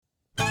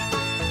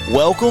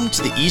Welcome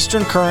to the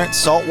Eastern Current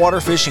Saltwater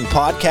Fishing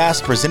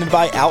Podcast presented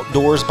by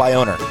Outdoors by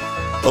Owner.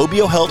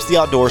 OBO helps the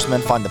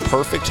outdoorsmen find the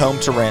perfect home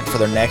to rent for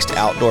their next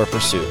outdoor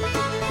pursuit.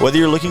 Whether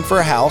you're looking for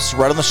a house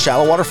right on the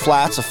shallow water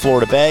flats of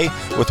Florida Bay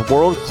with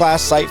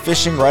world-class sight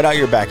fishing right out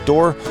your back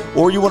door,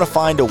 or you want to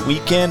find a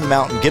weekend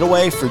mountain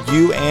getaway for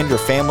you and your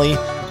family,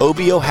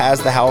 OBO has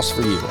the house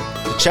for you.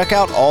 To check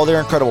out all their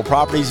incredible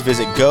properties,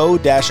 visit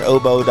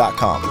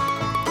go-obo.com.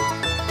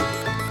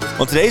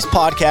 On today's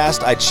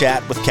podcast, I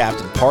chat with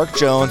Captain Park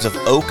Jones of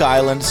Oak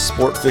Island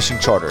Sport Fishing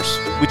Charters.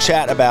 We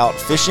chat about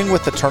fishing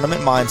with the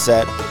tournament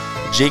mindset,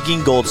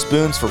 jigging gold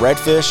spoons for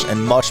redfish,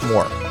 and much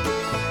more.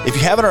 If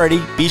you haven't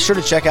already, be sure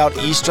to check out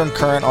Eastern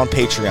Current on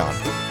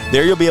Patreon.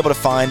 There you'll be able to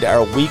find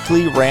our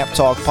weekly Ramp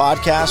Talk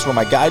podcast where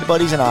my guide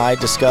buddies and I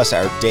discuss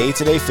our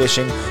day-to-day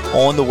fishing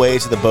on the way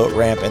to the boat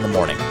ramp in the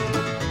morning.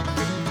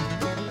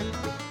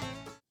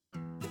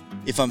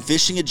 If I'm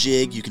fishing a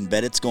jig, you can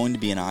bet it's going to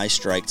be an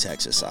iStrike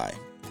Texas Eye.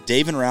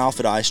 Dave and Ralph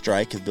at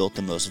iStrike have built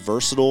the most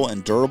versatile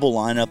and durable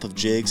lineup of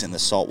jigs in the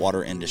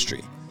saltwater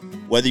industry.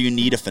 Whether you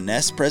need a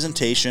finesse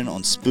presentation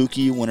on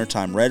spooky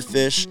wintertime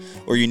redfish,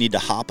 or you need to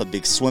hop a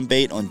big swim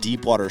bait on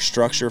deep water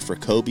structure for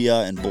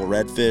cobia and bull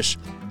redfish,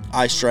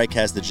 iStrike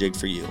has the jig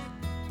for you.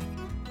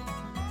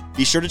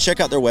 Be sure to check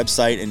out their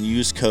website and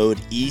use code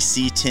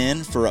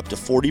EC10 for up to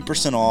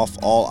 40% off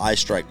all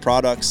iStrike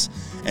products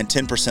and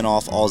 10%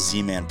 off all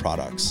Z-Man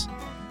products.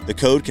 The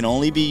code can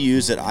only be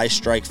used at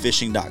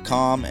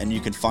iStrikeFishing.com, and you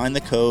can find the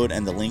code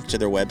and the link to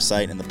their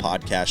website in the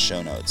podcast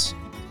show notes.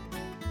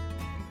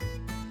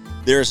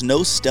 There is no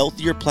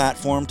stealthier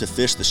platform to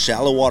fish the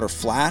shallow water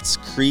flats,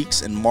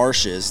 creeks, and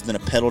marshes than a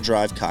pedal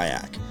drive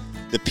kayak.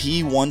 The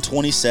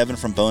P127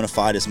 from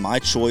Bonafide is my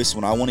choice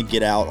when I want to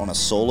get out on a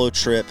solo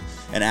trip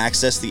and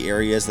access the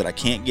areas that I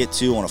can't get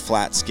to on a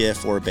flat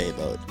skiff or a bay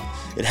boat.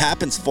 It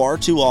happens far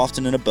too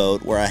often in a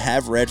boat where I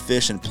have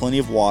redfish and plenty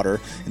of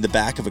water in the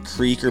back of a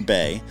creek or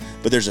bay,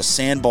 but there's a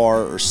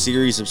sandbar or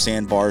series of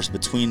sandbars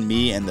between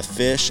me and the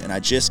fish, and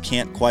I just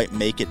can't quite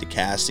make it to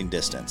casting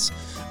distance.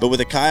 But with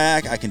a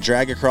kayak, I can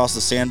drag across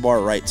the sandbar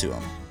right to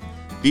them.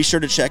 Be sure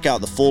to check out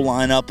the full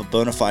lineup of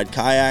Bonafide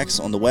kayaks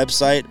on the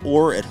website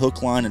or at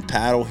Hook, Line, and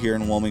Paddle here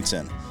in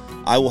Wilmington.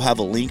 I will have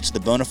a link to the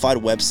Bonafide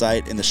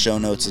website in the show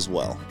notes as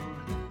well.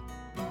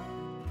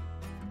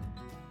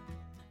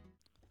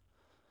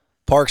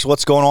 Parks,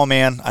 what's going on,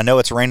 man? I know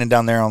it's raining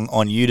down there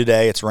on you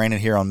today. It's raining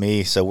here on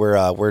me, so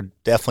we're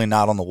definitely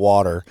not on the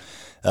water.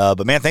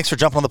 But, man, thanks for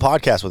jumping on the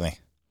podcast with me.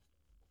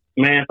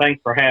 Man,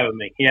 thanks for having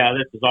me. Yeah,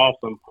 this is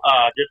awesome.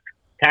 Just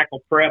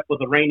tackle prep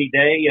with a rainy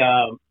day.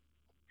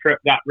 Trip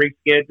got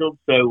rescheduled,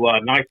 so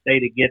nice day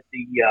to get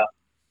the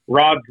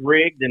rods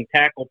rigged and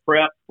tackle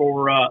prep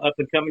for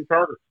up-and-coming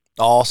charters.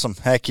 Awesome.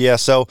 Heck yeah.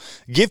 So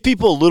give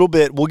people a little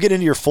bit, we'll get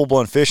into your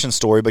full-blown fishing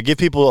story, but give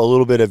people a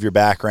little bit of your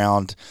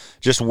background,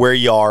 just where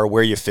you are,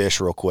 where you fish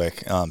real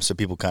quick, so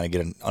people kind of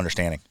get an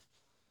understanding.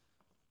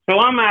 So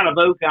I'm out of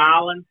Oak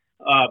Island.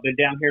 Been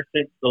down here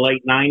since the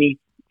late 90s,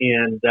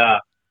 and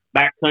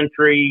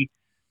backcountry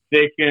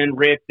fishing,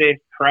 redfish,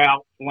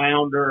 trout,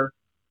 flounder,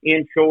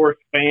 inshore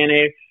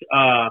Spanish,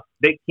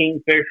 big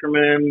king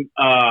fisherman.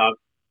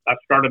 I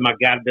started my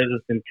guide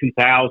business in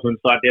 2000,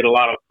 so I did a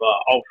lot of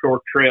offshore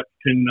trips,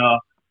 tuna,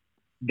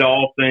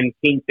 dolphin,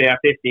 kingfish. I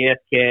fished the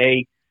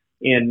SKA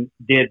and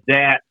did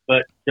that.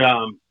 But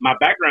my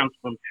background's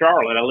from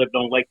Charlotte. I lived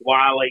on Lake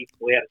Wiley.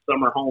 We had a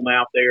summer home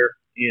out there,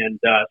 and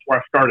that's where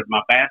I started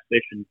my bass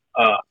fishing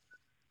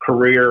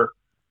career.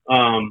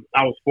 I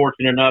was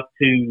fortunate enough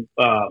to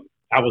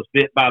I was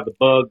bit by the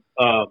bug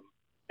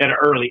at an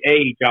early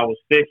age. I was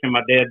fishing.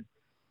 My dad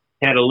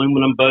had an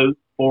aluminum boat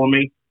for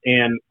me,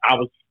 and I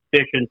was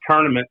fishing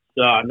tournaments.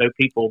 I know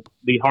people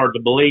be hard to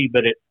believe,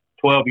 but at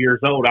 12 years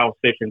old, I was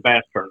fishing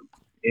bass tournaments.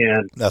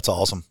 And that's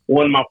awesome.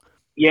 Won my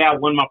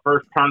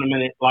first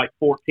tournament at like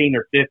 14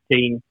 or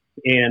 15,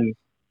 and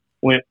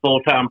went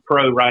full-time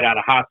pro right out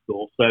of high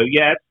school. So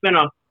yeah, it's been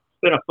a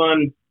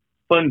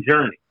fun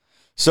journey.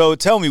 So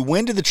tell me,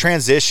 when did the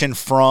transition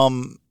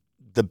from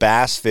the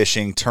bass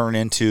fishing turn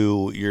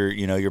into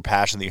your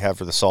passion that you have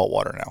for the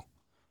saltwater now?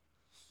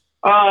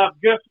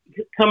 Just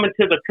coming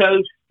to the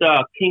coast,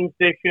 king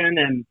fishing,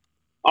 and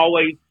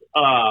always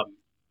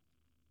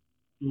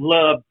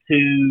loved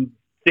to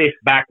fish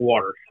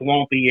backwater,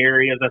 swampy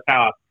areas. That's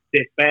how I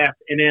fish bass.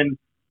 And then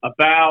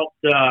about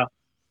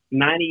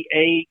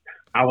 98,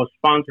 I was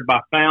sponsored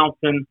by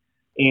Fountain,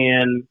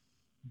 and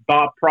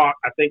Bob Prock,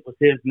 I think was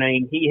his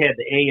name. He had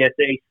the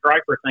ASA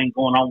striper thing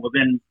going on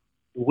within.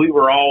 We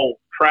were all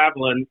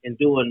traveling and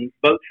doing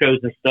boat shows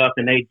and stuff,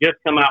 and they just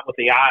come out with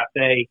the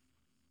IFA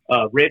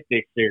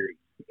Redfish series.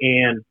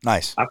 And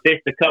nice. I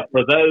fished a couple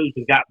of those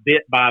and got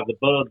bit by the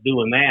bug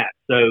doing that.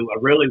 So I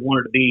really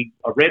wanted to be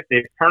a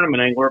redfish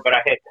tournament angler, but I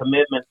had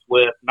commitments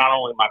with not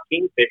only my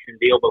kingfishing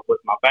deal, but with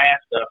my bass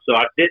stuff. So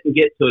I didn't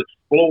get to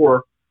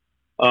explore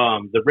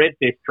the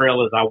redfish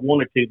trail as I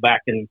wanted to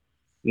back in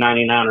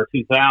 '99 or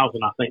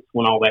 2000, I think, is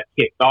when all that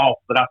kicked off.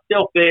 But I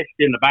still fished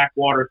in the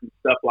backwaters and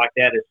stuff like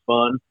that. It's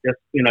fun. Just,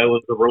 it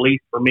was a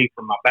release for me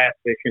from my bass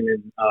fishing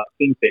and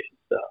kingfish and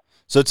stuff.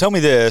 So tell me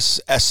this,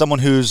 as someone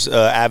who's an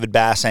avid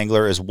bass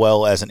angler as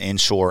well as an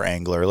inshore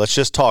angler, let's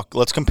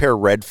compare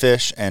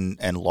redfish and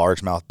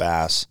largemouth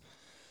bass.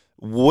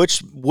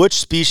 Which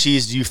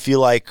species do you feel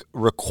like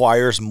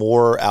requires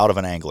more out of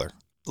an angler?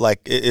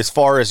 Like, as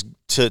far as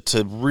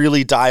to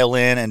really dial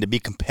in and to be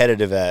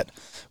competitive at,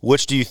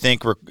 which do you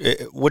think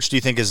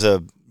is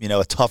a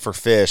tougher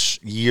fish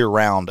year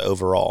round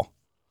overall?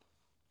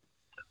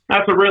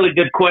 That's a really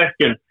good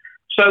question.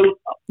 So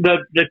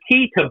the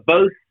key to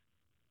both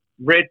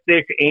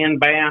redfish and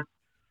bass,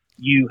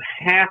 you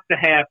have to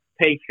have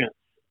patience.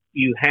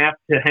 You have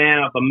to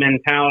have a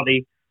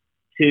mentality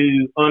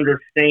to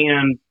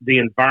understand the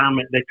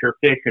environment that you're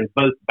fishing,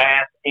 both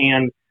bass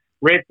and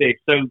redfish.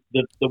 So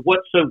the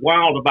what's so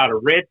wild about a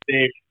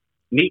redfish,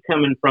 me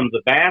coming from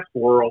the bass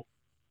world,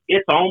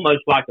 it's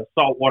almost like a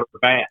saltwater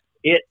bass.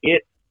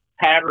 It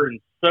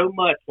patterns so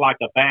much like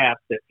a bass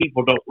that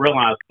people don't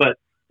realize. But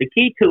the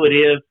key to it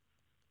is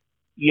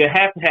you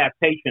have to have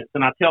patience.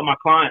 And I tell my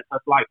clients,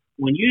 it's like,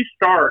 when you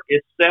start,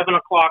 it's 7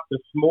 o'clock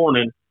this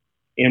morning,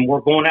 and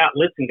we're going out.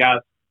 Listen, guys,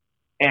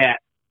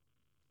 at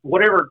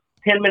whatever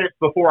 10 minutes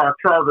before our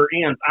charter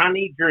ends, I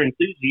need your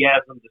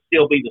enthusiasm to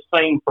still be the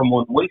same from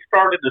when we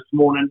started this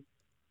morning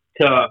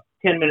to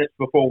 10 minutes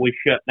before we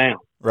shut down.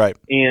 Right.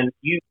 And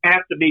you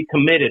have to be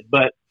committed.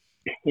 But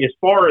as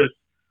far as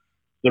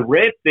the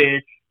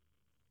redfish,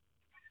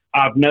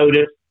 I've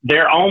noticed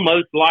they're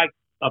almost like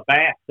a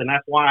bass, and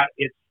that's why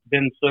it's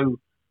been so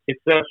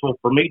successful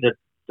for me to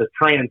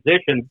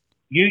transition.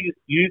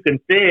 You can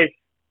fish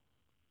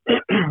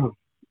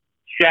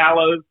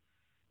shallow,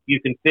 you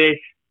can fish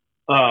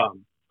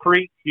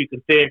creeks, you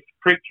can fish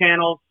creek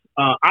channels.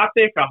 I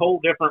fish a whole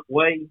different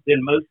way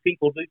than most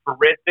people do for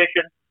red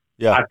fishing.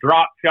 Yeah. I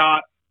drop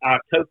shot, I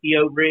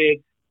Tokyo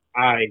rig,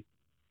 I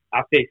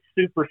fish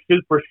super,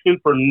 super,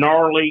 super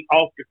gnarly,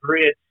 off the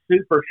grid,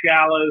 super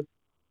shallow,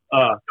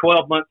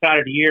 12 months out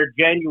of the year.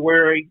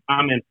 January,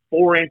 I'm in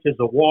 4 inches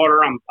of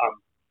water. I'm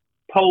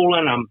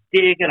poling, I'm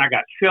digging, I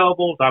got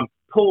shovels, I'm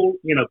pulling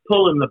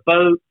the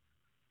boat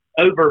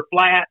over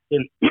flats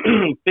and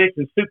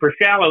fishing super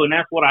shallow. And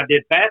that's what I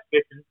did bass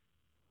fishing,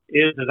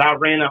 is I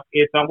ran up,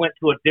 if I went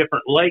to a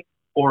different lake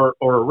or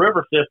a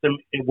river system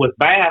with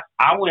bass,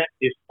 I went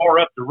as far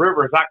up the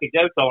river as I could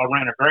go till I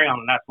ran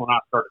aground, and that's when I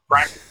started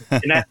practicing.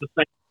 And that's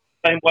the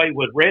same way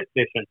with red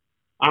fishing.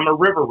 I'm a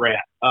river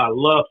rat. I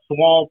love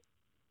swamp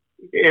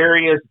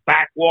areas,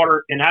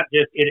 backwater, and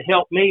it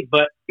helped me.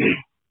 But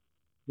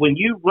when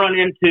you run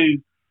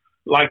into,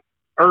 like,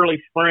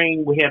 early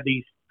spring, we have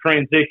these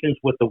transitions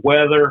with the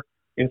weather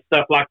and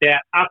stuff like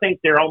that. I think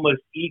they're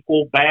almost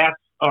equal. Bass,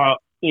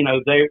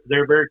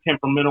 they're very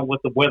temperamental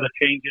with the weather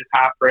changes,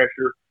 high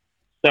pressure,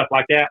 stuff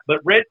like that.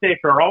 But redfish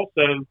are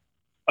also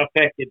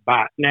affected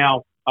by it.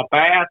 Now, a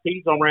bass,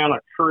 he's around a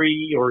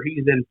tree, or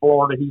he's in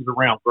Florida, he's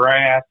around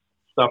grass,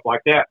 stuff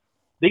like that.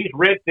 These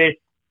redfish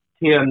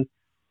tend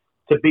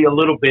to be a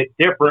little bit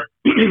different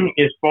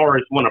as far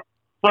as when a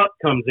front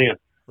comes in.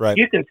 Right.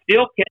 You can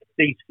still catch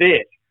these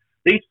fish.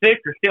 These fish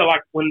are still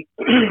like when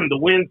the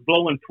wind's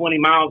blowing 20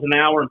 miles an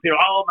hour and people,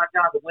 oh my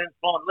God, the wind's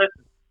blowing.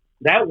 Listen,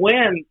 that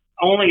wind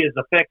only is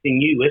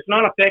affecting you. It's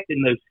not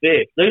affecting those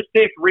fish. Those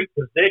fish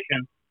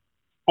reposition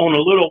on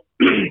a little,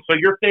 so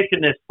you're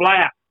fishing this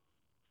flat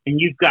and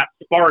you've got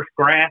sparse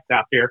grass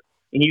out there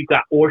and you've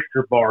got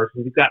oyster bars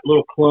and you've got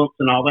little clumps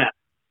and all that.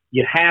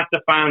 You have to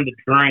find the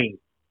drain.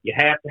 You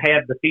have to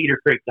have the feeder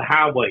creek, the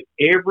highway.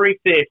 Every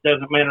fish,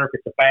 doesn't matter if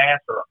it's a bass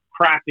or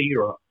a crappie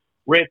or a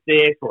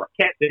redfish or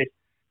a catfish,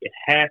 it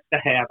has to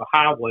have a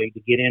highway to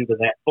get into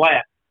that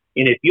flat.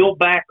 And if you'll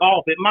back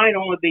off, it might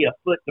only be a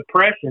foot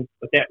depression,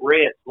 but that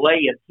red's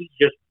laying, he's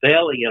just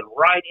bellying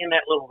right in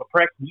that little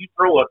depression. You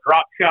throw a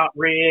drop shot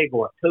rig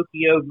or a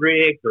Tokyo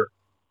rig or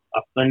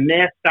a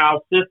finesse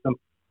style system,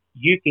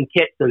 you can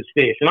catch those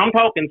fish. And I'm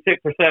talking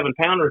 6 or 7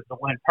 pounders to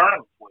win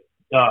tournaments with.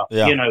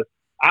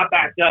 I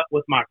backed up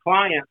with my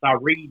clients. I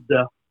read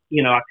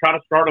I try to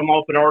start them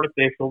off at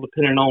artificial,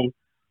 depending on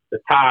the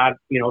tide.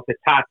 If it's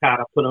high tide,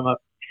 I put them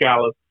up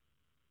shallow.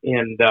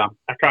 And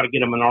I try to get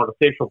them an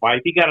artificial bite.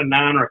 If you got a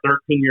 9 or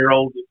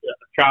 13-year-old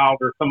child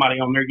or somebody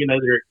on there,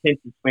 their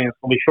attention span's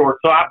going to be short.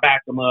 So I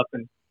back them up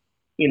and,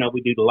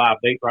 we do the live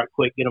bait right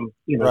quick, get them,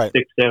 right.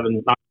 6,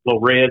 7 nice little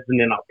reds, and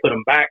then I'll put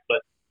them back.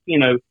 But,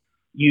 you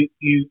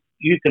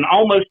can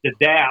almost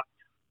adapt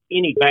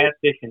any bass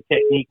fishing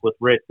technique with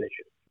red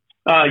fishing.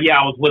 I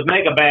was with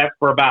Mega Bass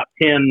for about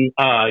 10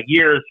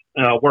 years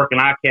working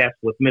ICAST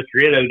with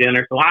Mr. Ito down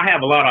there. So I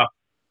have a lot of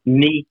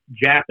neat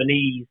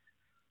Japanese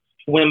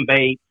swim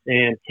baits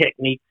and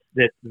techniques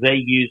that they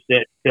use,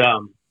 that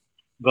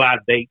glide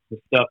baits and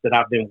stuff that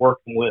I've been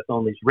working with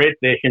on these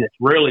redfish, and it's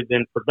really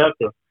been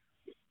productive.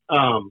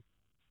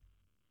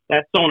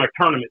 That's on a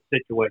tournament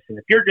situation.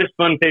 If you're just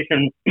fun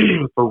fishing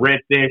for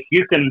redfish,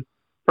 you can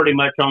pretty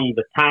much on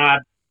the tide,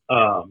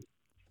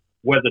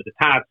 whether the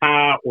tide's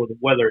high or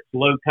whether it's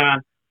low tide,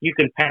 you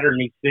can pattern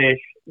these fish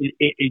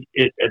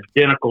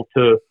identical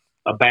to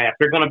a bass.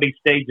 They're going to be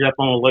staged up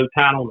on a low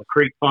tide on the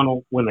creek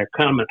funnel when they're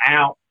coming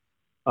out.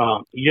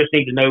 You just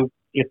need to know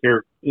if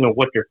they're,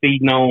 what they're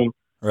feeding on.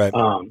 Right.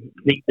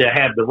 Need to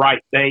have the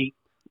right bait.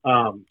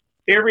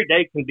 Every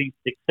day can be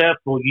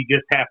successful. You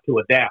just have to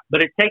adapt,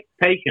 but it takes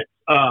patience.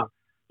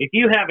 If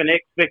you have an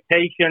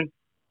expectation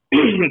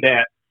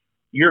that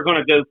you're going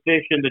to go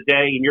fishing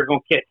today and you're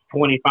going to catch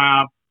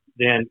 25,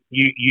 then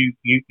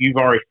you've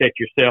already set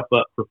yourself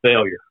up for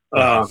failure.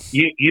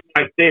 You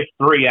might fish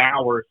 3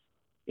 hours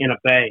in a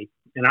bay,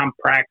 and I'm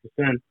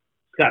practicing.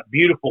 It's got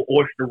beautiful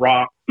oyster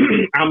rock.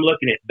 I'm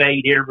looking at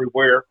bait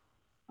everywhere.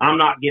 I'm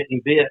not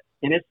getting bit,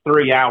 and it's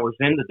 3 hours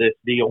into this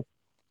deal.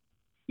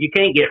 You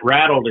can't get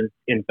rattled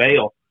and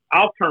bail.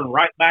 I'll turn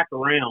right back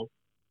around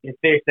and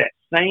fish that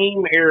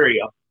same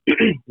area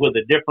with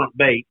a different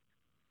bait,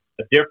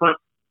 a different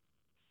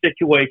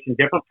situation,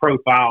 different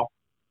profile,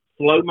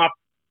 slow my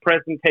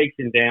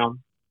presentation down,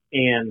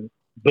 and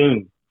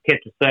boom, catch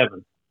a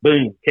 7,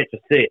 boom, catch a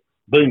 6,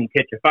 boom,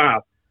 catch a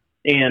 5.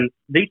 And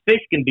these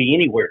fish can be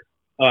anywhere.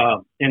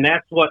 And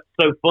that's what's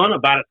so fun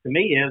about it to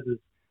me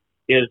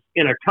is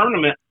in a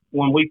tournament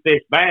when we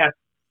fish bass,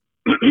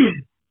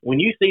 when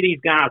you see these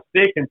guys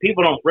fishing,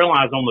 people don't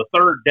realize on the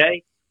third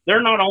day,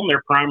 they're not on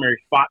their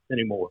primary spots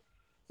anymore.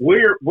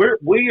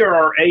 We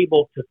are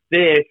able to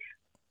fish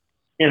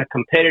in a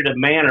competitive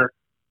manner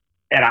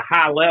at a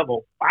high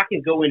level. I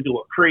can go into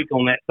a creek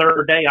on that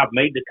third day. I've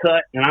made the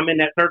cut, and I'm in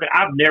that third day.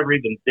 I've never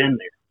even been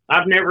there.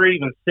 I've never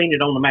even seen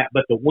it on the map,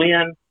 but the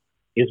wind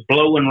is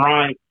blowing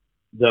right.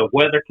 The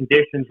weather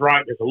conditions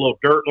right. There's a little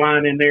dirt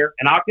line in there,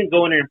 and I can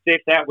go in there and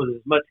fish that with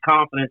as much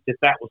confidence if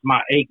that was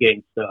my A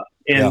game stuff.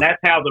 And that's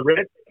how the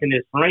redfish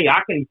is for me.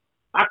 I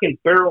can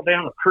barrel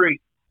down a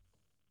creek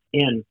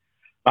in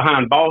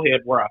behind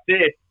Ballhead where I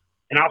fish,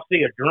 and I'll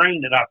see a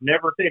drain that I've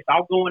never fished.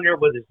 I'll go in there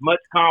with as much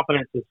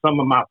confidence as some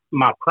of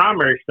my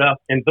primary stuff,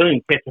 and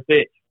boom, catch a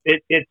fish.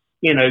 It's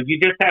you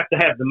just have to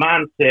have the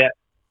mindset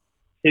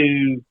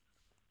to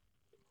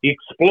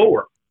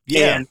explore.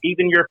 Yeah. And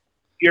even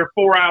you're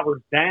 4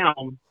 hours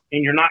down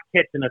and you're not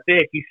catching a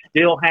fish, you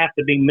still have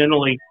to be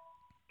mentally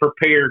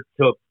prepared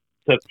to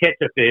catch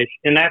a fish.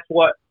 And that's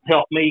what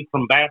helped me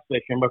from bass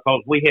fishing,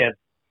 because we had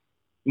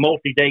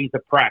multi-days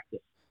of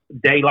practice,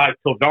 daylight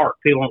till dark.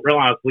 People don't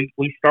realize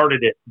we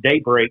started at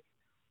daybreak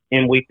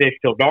and we fished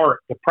till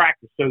dark to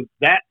practice. So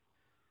that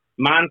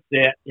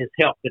mindset has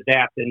helped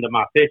adapt into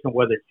my fishing,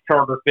 whether it's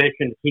charter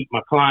fishing to keep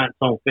my clients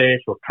on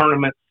fish, or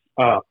tournaments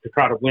to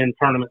try to win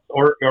tournaments,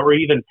 or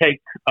even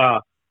take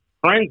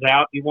friends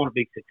out. You want to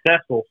be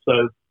successful.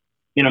 So,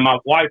 my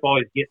wife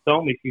always gets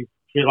on me.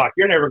 She's like,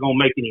 "You're never going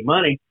to make any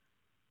money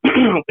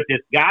with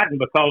this guiding,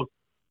 because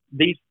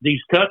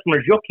these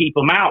customers, you'll keep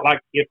them out. Like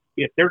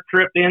if their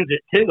trip ends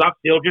at 2, I'm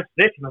still just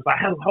fishing." I was like,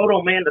 "Hey, hold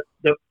on, man.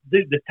 The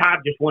tide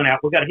just went out.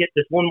 We got to hit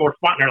this one more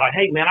spot." And they're like,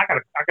 "Hey, man, I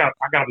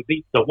gotta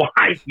beat the wife.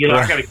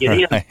 I got to get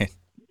in."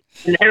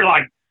 And they're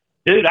like,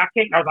 "Dude, I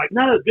can't." I was like,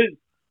 "No, dude,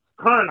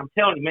 current. I'm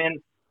telling you,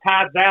 man.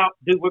 Tide's out,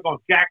 dude. We're gonna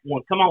jack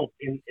one. Come on."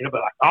 And it'll be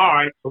like, "All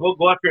right." So we'll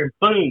go up there and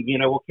boom,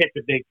 we'll catch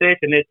a big fish.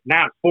 And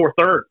now it's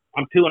 4:30.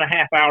 I'm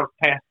 2.5 hours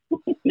past.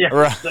 Yeah.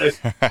 Right. So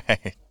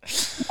right.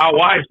 My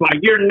wife's like,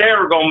 "You're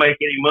never gonna make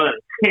any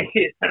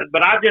money."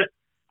 But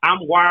I'm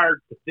wired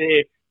to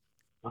fish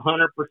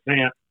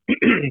 100%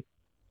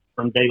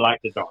 from daylight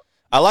to dark.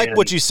 I like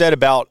what you said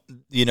about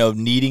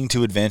needing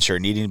to adventure,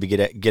 needing to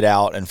get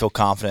out and feel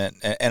confident,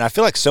 and I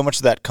feel like so much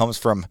of that comes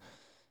from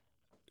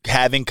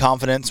having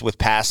confidence with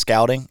past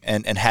scouting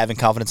and having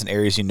confidence in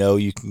areas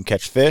you can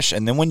catch fish.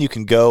 And then when you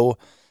can go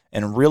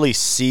and really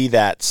see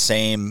that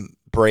same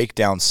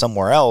breakdown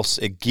somewhere else,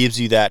 it gives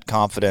you that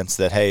confidence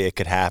that, hey, it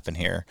could happen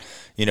here.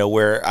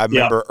 Where I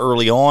remember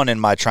early on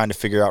in my trying to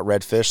figure out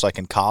redfish, like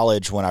in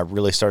college when I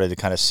really started to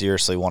kind of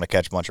seriously want to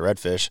catch a bunch of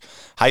redfish.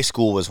 High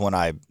school was when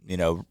I,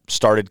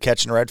 started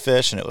catching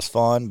redfish, and it was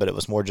fun, but it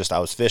was more just I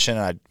was fishing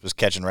and I was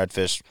catching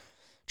redfish,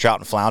 trout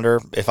and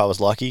flounder if I was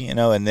lucky, and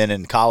then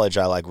in college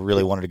I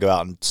really wanted to go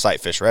out and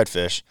sight fish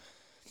redfish.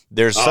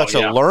 There's such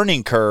a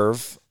learning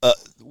curve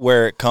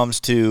where it comes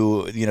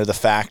to the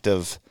fact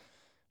of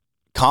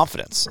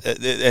confidence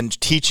and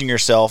teaching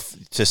yourself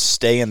to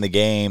stay in the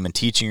game, and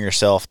teaching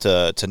yourself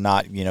to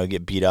not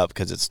get beat up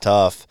because it's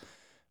tough,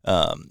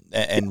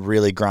 and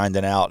really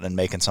grinding out and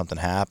making something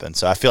happen.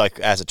 So I feel like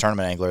as a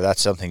tournament angler,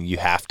 that's something you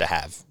have to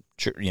have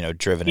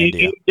driven into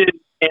you.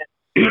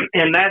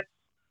 And that's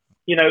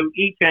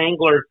each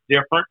angler is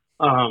different.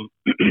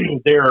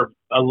 They're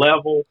a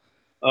level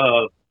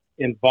of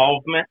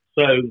involvement.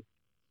 So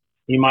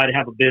you might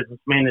have a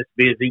businessman that's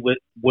busy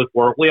with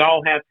work. We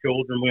all have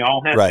children. We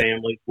all have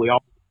families. We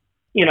all,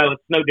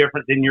 it's no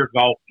different than your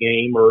golf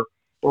game or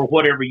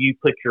whatever you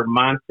put your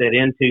mindset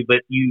into,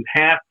 but you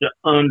have to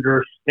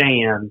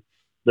understand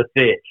the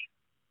fish.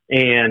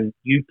 And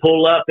you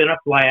pull up in a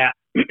flat,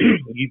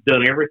 you've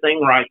done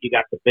everything right. You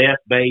got the best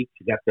baits.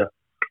 You got the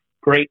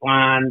great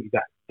line. You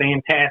got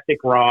fantastic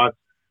rods,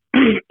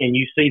 and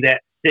you see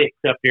that 6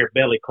 up there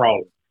belly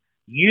crawling.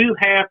 You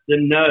have to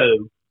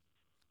know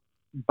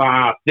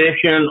by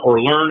fishing or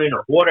learning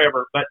or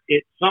whatever, but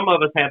some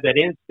of us have that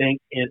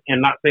instinct,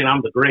 and not saying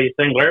I'm the greatest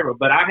angler ever,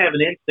 but I have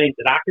an instinct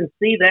that I can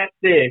see that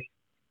fish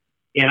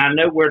and I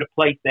know where to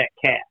place that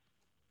cast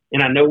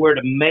and I know where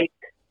to make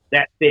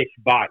that fish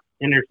bite.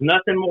 And there's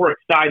nothing more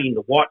exciting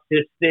to watch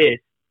this fish,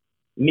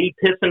 me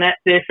pissing that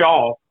fish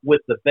off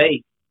with the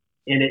bait,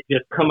 and it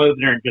just come over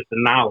there and just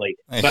annihilate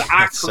it. But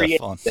I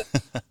created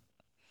it.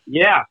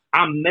 Yeah,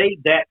 I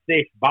made that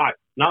fish bite.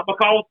 Not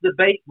because the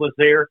bait was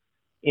there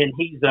and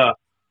he's a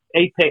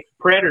apex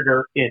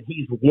predator and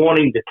he's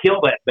wanting to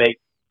kill that bait.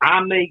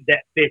 I made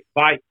that fish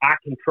bite. I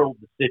controlled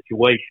the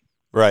situation.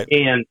 Right.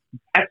 And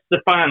that's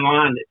the fine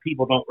line that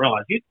people don't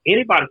realize.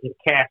 Anybody can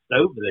cast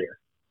over there.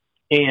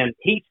 And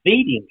he's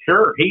feeding,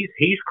 sure.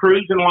 He's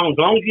cruising along. As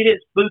long as you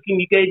didn't spook him,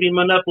 you gave him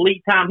enough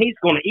lead time, he's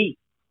going to eat.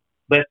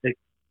 But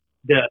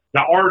the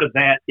art of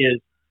that is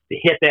to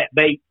hit that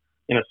bait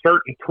in a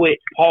certain twitch,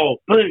 pause,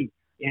 boom,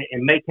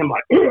 and make him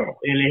like, and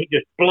he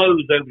just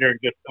blows over there.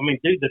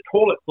 Dude, the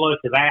toilet flush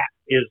of that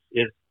is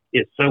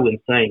so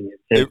insane.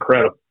 It's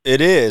incredible.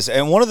 It is.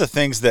 And one of the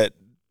things that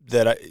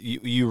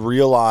you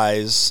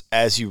realize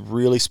as you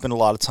really spend a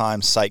lot of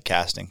time sight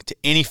casting to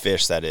any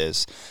fish, that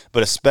is,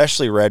 but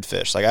especially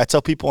redfish. Like I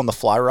tell people on the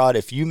fly rod,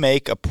 if you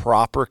make a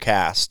proper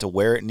cast to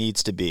where it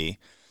needs to be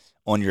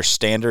on your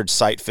standard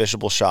sight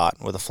fishable shot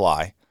with a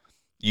fly,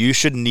 you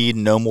should need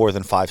no more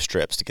than 5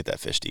 strips to get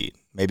that fish to eat.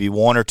 Maybe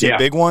 1 or 2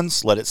 big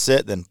ones, let it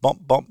sit, then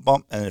bump, bump,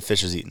 bump, and the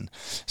fish is eaten.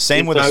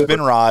 Same with a spin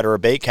rod or a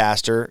bait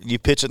caster. You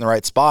pitch it in the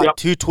right spot.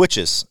 2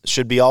 twitches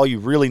should be all you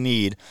really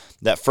need.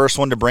 That first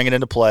one to bring it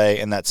into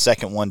play, and that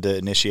second one to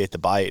initiate the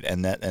bite,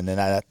 and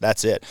then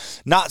that's it.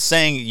 Not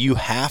saying you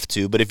have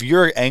to, but if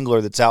you're an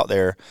angler that's out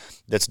there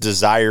that's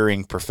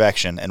desiring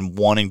perfection and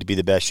wanting to be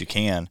the best you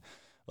can,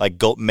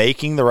 like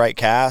making the right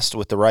cast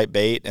with the right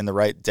bait and the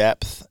right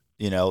depth.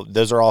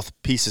 Those are all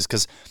pieces,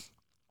 because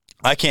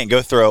I can't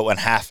go throw a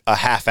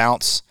half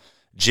ounce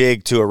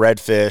jig to a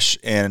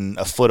redfish in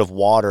a foot of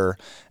water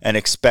and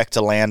expect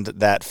to land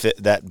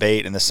that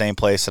bait in the same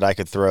place that I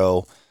could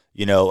throw,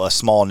 a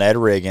small Ned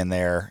rig in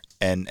there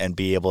and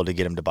be able to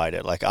get him to bite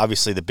it. Like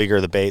obviously the bigger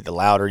the bait, the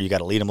louder. You got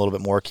to lead him a little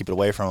bit more, keep it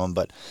away from him.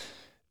 But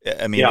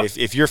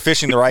if you're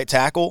fishing the right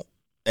tackle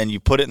and you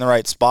put it in the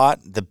right spot,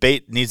 the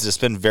bait needs to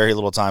spend very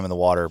little time in the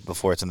water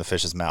before it's in the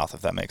fish's mouth,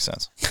 if that makes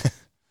sense.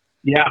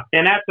 Yeah,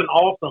 and that's an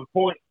awesome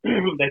point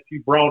that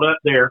you brought up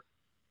there,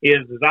 is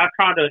I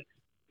try to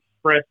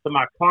express to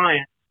my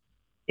clients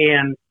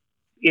and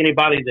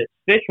anybody that's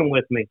fishing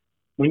with me,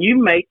 when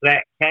you make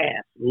that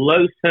cast,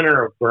 low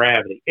center of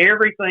gravity,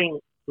 everything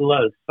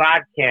low,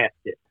 side cast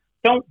it.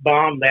 Don't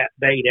bomb that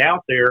bait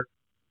out there.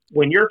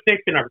 When you're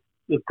fishing a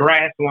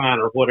grass line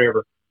or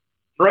whatever,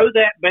 throw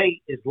that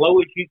bait as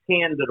low as you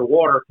can to the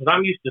water, because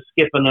I'm used to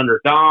skipping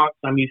under docks.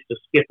 I'm used to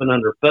skipping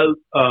under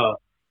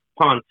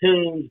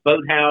pontoons,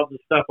 boat houses,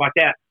 stuff like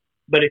that.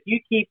 But if you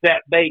keep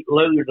that bait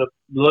low to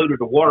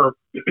the water,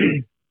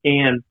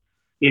 and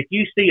if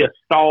you see a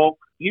stalk,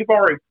 you've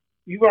already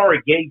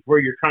gauged where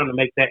you're trying to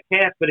make that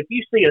cast. But if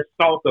you see a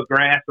stalk of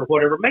grass or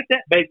whatever, make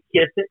that bait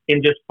kiss it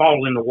and just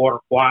fall in the water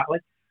quietly.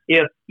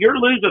 If you're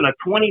losing a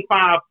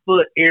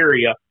 25-foot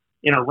area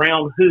in a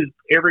round hoop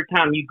every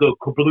time you go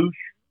kabloosh,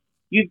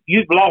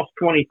 you've lost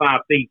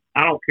 25 feet.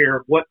 I don't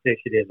care what fish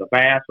it is, a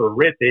bass or a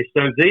redfish.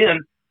 So then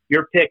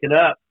you're picking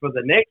up for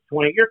the next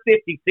 20, you're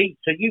 50 feet.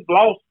 So you've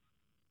lost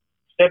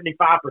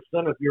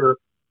 75% of your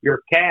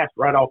cast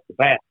right off the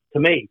bat, to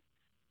me,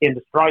 in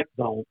the strike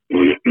zone.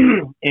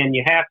 And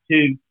you have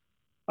to,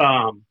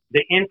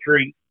 the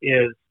entry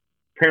is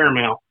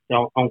paramount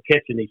on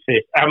catching these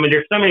fish.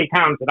 There's so many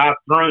times that I've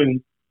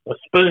thrown a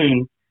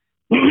spoon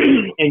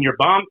and you're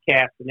bomb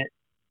casting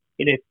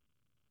it,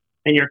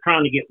 and you're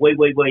trying to get way,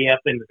 way, way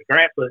up into the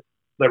grasslet.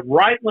 But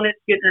right when it's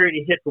getting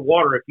ready to hit the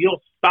water, if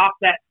you'll stop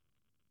that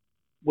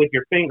with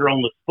your finger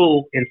on the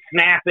spool and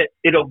snap it,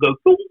 it'll go,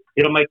 boom,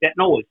 it'll make that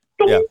noise.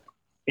 Boom, yeah.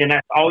 And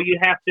that's all you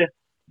have to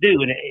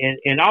do.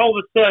 And all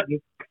of a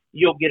sudden,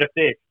 you'll get a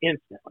fish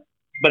instantly.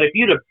 But if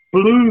you'd have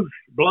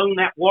blown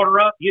that water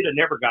up, you'd have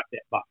never got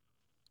that bite.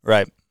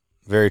 Right.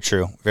 Very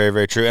true. Very,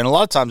 very true. And a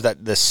lot of times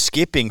that the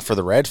skipping for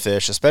the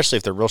redfish, especially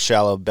if they're real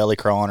shallow belly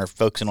crawling or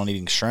focusing on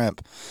eating shrimp,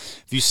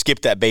 if you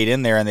skip that bait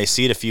in there and they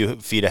see it a few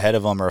feet ahead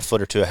of them or a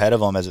foot or two ahead of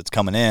them as it's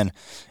coming in,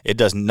 it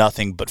does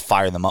nothing but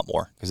fire them up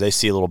more, because they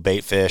see a little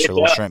bait fish or a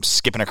little shrimp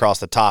skipping across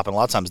the top, and a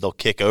lot of times they'll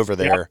kick over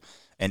there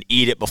and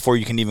eat it before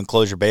you can even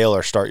close your bail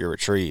or start your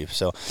retrieve.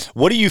 So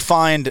what do you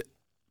think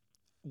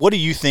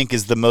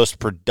is the most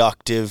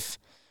productive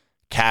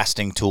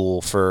casting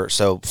tool for,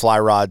 so fly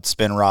rod,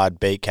 spin rod,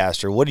 bait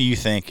caster? What do you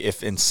think,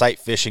 if in sight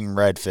fishing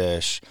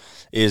redfish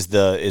is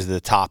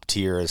the top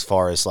tier as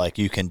far as like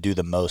you can do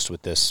the most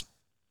with this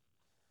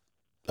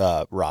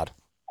rod?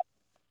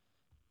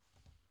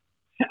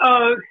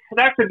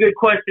 That's a good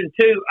question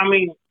too.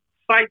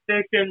 Sight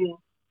fishing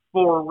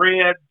for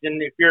reds,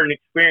 and if you're an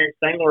experienced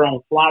angler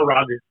on fly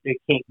rod, it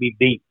can't be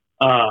beat.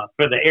 For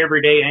the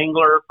everyday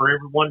angler, for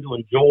everyone to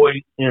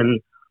enjoy and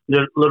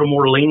a little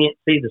more leniency,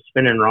 the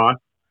spinning rod.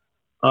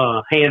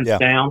 Hands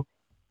down.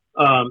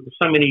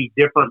 So many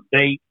different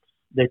baits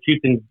that you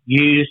can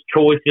use,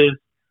 choices,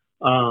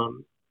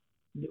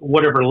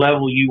 whatever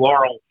level you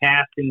are on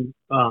casting,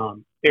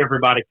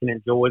 everybody can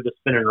enjoy the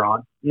spinning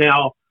rod.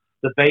 Now,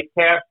 the bait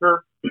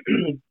caster,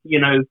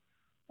 you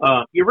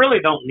really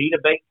don't need a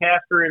bait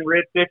caster in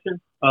red fishing,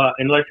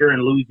 unless you're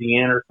in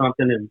Louisiana or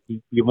something and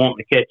you want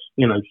to catch,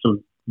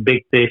 some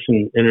big fish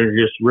and they're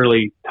just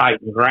really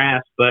tight in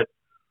grass. But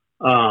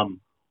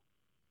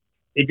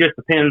it just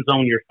depends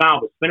on your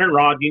style. But spinning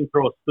rod, you can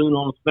throw a spoon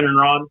on a spinning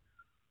rod.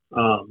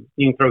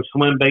 You can throw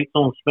swim baits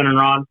on a spinning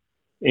rod.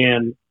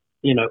 And,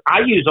 I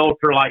use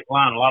ultralight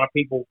line. A lot of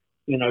people,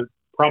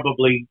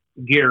 probably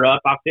gear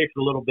up. I fish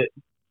a little bit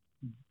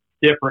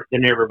different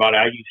than everybody.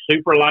 I use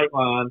super light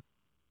line.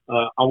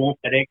 I want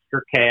that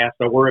extra cast.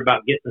 I worry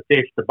about getting the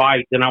fish to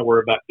bite. Then I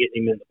worry about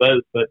getting him in the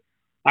boat. But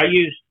I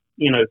use,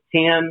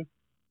 10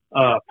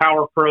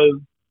 Power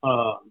Pro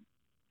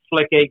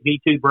Slick 8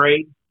 V2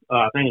 braid.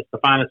 I think it's the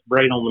finest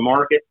braid on the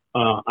market.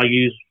 I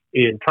use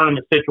in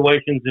tournament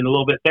situations in a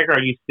little bit thicker.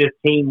 I use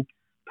 15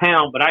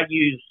 pound, but I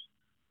use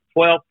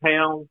 12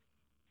 pound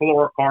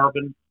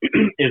fluorocarbon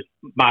is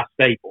my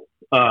staple.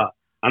 I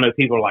know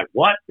people are like,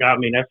 what? I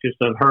mean, that's just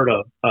unheard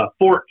of.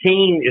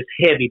 14 is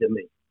heavy to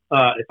me.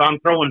 If I'm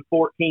throwing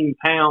 14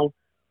 pound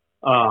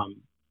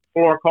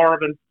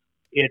fluorocarbon,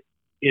 it's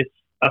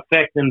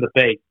affecting the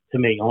bait to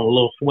me on a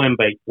little swim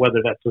bait,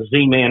 whether that's a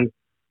Z-Man,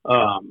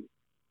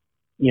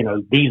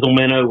 diesel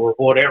minnow or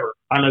whatever.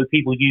 I know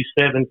people use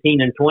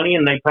 17 and 20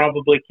 and they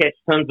probably catch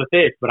tons of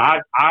fish, but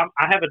I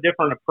have a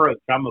different approach.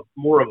 I'm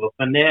more of a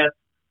finesse.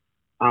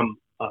 I'm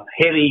a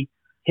heavy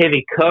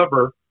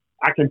cover.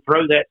 I can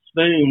throw that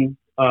spoon.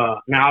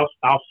 Now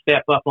I'll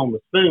step up on the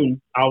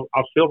spoon. I'll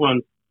still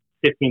run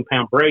 15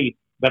 pound braid,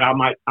 but I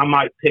might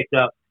pick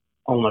up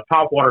on the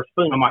top water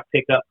spoon. I might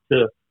pick up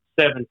to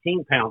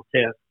 17 pound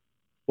test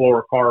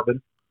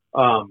fluorocarbon.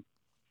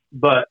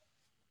 But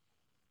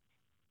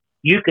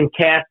you can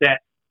cast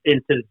that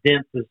into the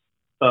densest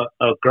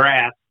of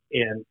grass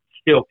and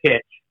still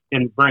catch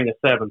and bring a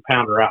 7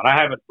 pounder out.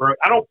 I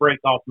don't break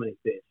off many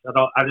fish.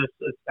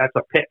 That's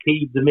a pet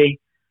peeve to me,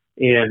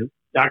 and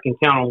I can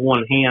count on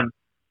one hand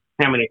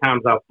how many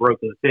times I've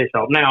broken the fish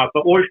off. Now, if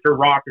an oyster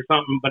rock or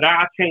something, but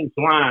I change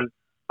line,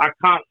 I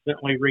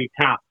constantly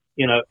retie.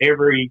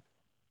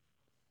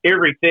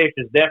 Every fish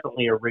is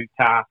definitely a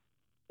retie.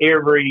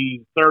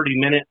 Every 30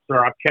 minutes,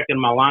 or I'm checking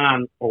my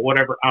line or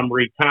whatever, I'm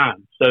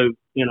retying. So,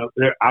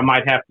 I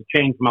might have to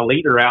change my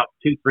leader out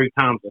 2-3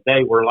 times a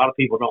day, where a lot of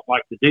people don't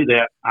like to do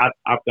that.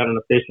 I've got an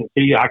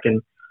efficiency. I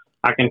can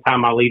tie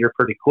my leader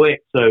pretty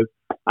quick. So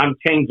I'm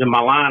changing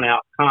my line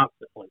out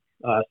constantly.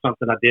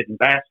 Something I did in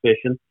bass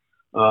fishing.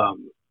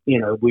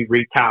 We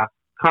retie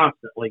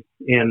constantly,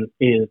 and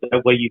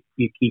that way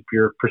you keep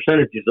your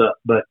percentages up.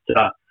 But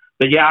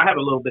yeah, I have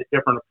a little bit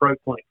different approach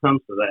when it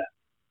comes to that.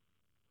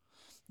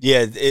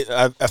 Yeah,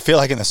 I feel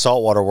like in the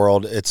saltwater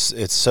world,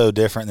 it's so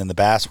different than the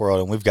bass world,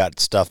 and we've got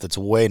stuff that's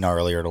way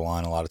gnarlier to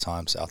line a lot of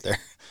times out there.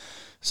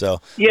 So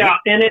yeah,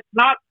 and it's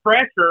not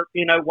pressure,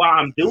 while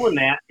I'm doing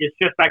that. It's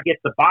just I get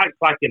the bites.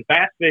 Like in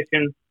bass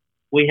fishing,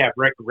 we have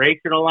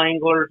recreational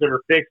anglers that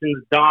are fishing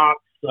the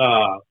docks,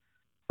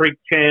 creek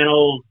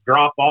channels,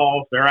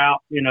 drop-offs. They're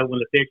out, when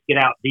the fish get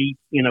out deep.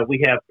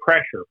 We have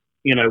pressure.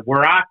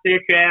 Where I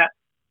fish at,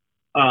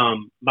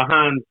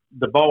 behind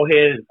the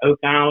Ballhead and Oak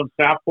Island,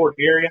 Southport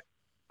area,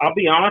 I'll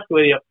be honest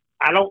with you,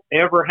 I don't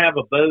ever have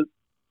a boat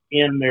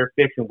in there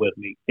fishing with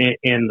me.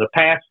 In the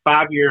past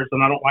 5 years,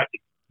 and I don't like to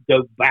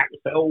go back and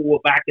say,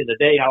 back in the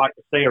day, I like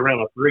to say around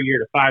a 3 year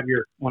to 5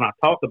 year when I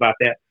talk about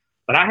that.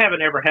 But I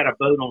haven't ever had a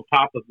boat on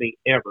top of me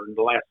ever in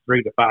the last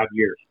 3 to 5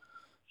 years.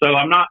 So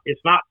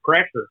it's not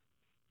pressure.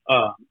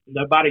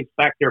 Nobody's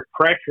back there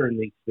pressuring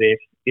these fish.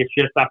 It's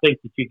just, I think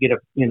that you get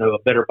a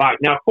better bite.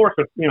 Now, of course,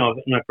 if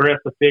an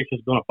aggressive fish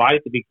is going to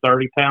bite, to be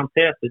 30 pound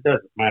test, it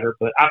doesn't matter.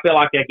 But I feel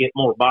like I get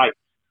more bites.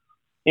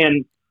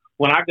 And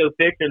when I go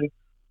fishing,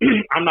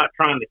 I'm not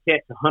trying to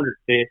catch 100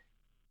 fish.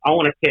 I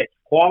want to catch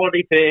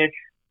quality fish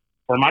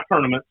for my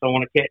tournaments. I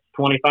want to catch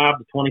 25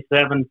 to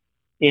 27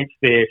 inch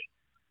fish,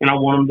 and I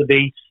want them to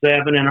be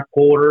 7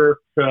 1/4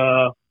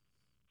 to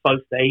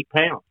close to 8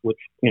 pounds, which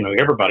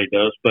everybody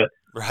does. But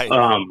right.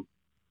 I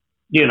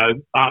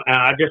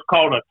just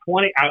called a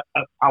 20.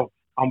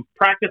 I'm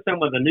practicing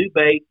with a new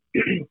bait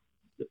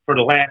for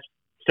the last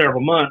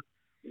several months.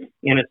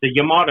 And it's a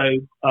Yamato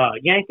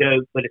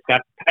Yanko, but it's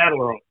got the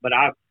paddler on it. But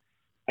I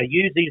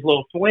use these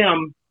little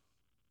swim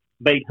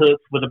bait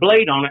hooks with a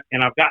blade on it,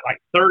 and I've got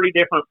like 30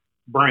 different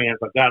brands.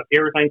 I've got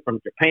everything from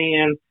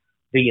Japan,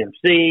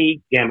 VMC,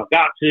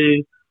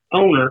 Gamakatsu,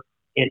 Owner,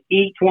 and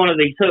each one of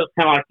these hooks,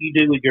 kind of like you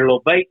do with your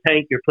little bait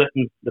tank, you're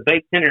putting the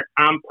bait in there.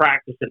 I'm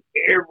practicing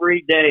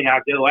every day I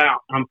go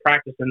out. I'm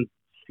practicing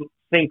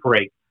sink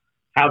rate,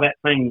 how that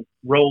thing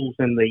rolls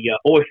in the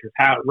oysters,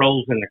 how it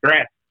rolls in the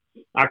grass.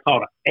 I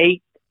caught an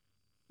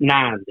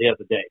 8-9 the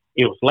other day.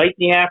 It was late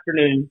in the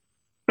afternoon.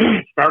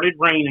 Started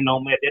raining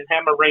on me. I didn't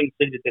have my rain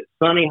suit. It's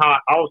sunny,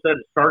 hot. All of a sudden,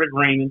 it started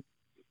raining.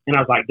 And I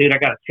was like, dude, I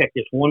got to check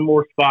this one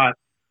more spot.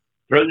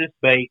 Throw this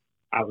bait.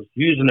 I was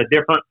using a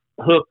different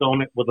hook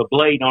on it with a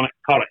blade on it.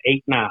 Caught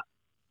an 8-9.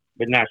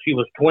 But now she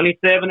was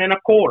 27 and a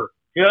quarter,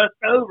 just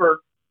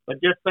over.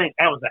 But just think,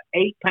 that was an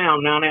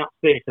 8-pound, 9-ounce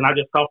fish, and I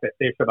just caught that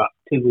fish about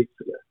 2 weeks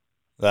ago.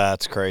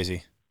 That's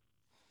crazy.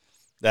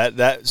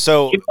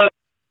 So,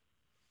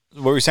 what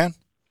were you saying?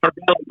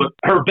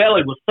 Her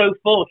belly was so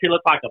full, she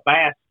looked like a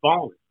bass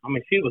spawning. I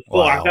mean, she was full.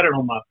 Wow. I got it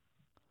on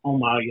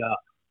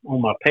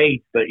my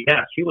page, but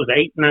yeah, she was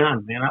 8,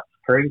 9. Man, that's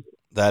crazy.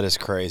 That is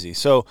crazy.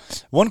 So,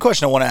 one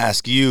question I want to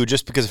ask you,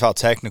 just because of how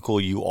technical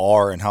you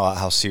are and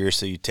how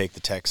seriously you take the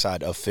tech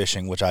side of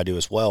fishing, which I do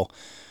as well.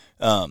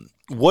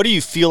 What do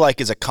you feel like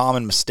is a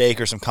common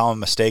mistake or some common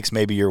mistakes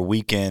maybe your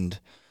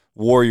weekend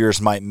warriors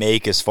might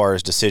make as far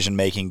as decision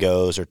making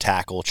goes, or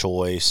tackle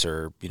choice,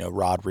 or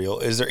rod reel?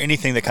 Is there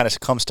anything that kind of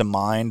comes to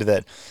mind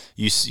that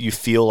you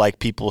feel like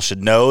people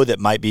should know that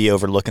might be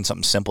overlooking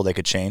something simple they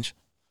could change?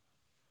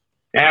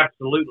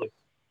 Absolutely.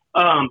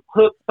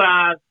 Hook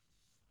size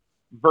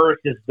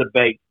versus the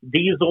bait.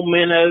 Diesel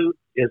minnow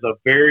is a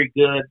very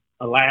good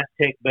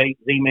Elastic bait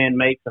Z-Man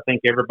makes. I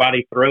think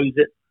everybody throws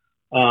it.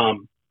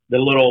 The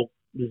little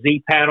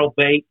Z paddle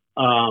bait,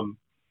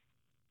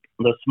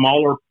 the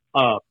smaller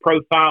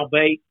profile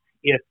bait,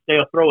 if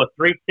they'll throw a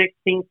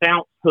 3/16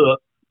 ounce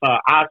hook,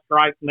 Eye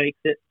Strike makes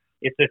it.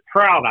 It's a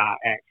trout eye,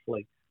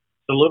 actually.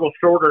 It's a little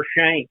shorter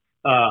shank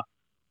for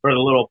the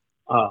little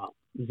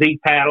Z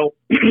paddle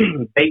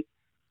bait.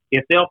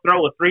 If they'll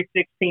throw a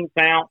 3/16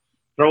 ounce,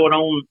 throw it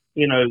on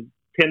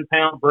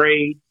 10-pound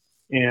braid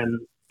and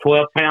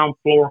 12-pound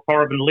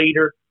fluorocarbon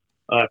leader,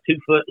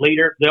 2-foot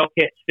leader, they'll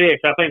catch fish.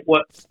 I think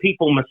what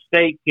people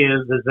mistake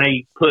is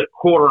they put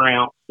 1/4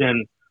 ounce,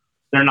 and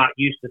they're not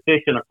used to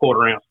fishing a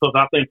 1/4 ounce, because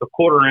I think a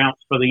 1/4 ounce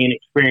for the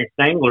inexperienced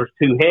angler is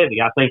too heavy.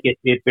 I think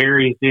it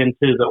varies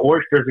into the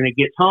oysters, and it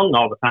gets hung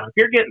all the time. If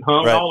you're getting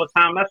hung right all the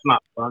time, that's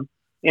not fun,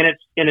 and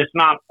it's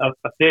not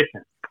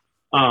efficient.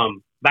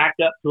 Back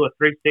up to a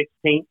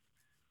 3/16,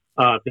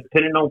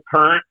 depending on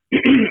current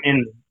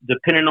and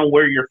depending on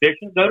where you're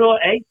fishing, go to an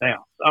 1/8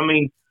 ounce. I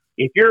mean,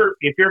 if you're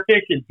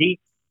fishing deep,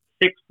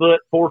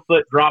 6-foot,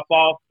 4-foot drop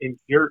off, and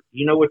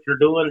you know what you're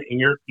doing,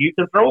 and you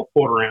can throw a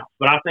 1/4 ounce.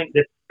 But I think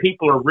that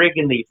people are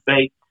rigging these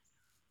baits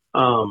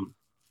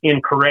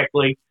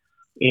incorrectly,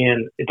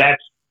 and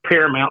that's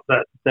paramount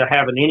to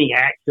having any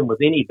action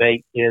with any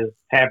bait is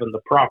having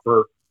the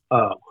proper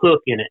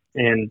hook in it.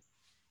 And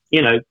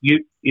if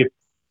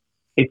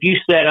you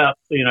set up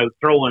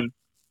throwing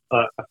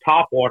a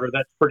top water,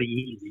 that's pretty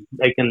easy.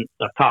 Making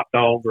a top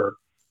dog or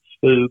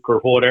spook or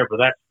whatever,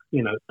 that's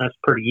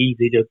pretty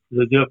easy to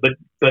do.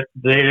 But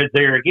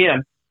there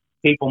again,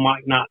 people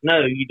might not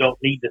know you don't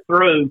need to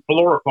throw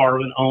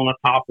fluorocarbon on a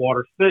top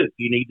water spook.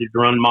 You need to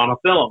run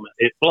monofilament.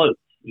 It floats.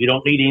 You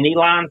don't need any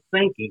line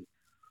sinking.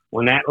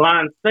 When that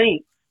line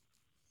sinks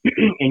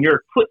and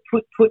you're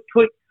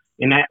twit,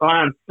 and that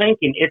line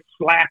sinking, it's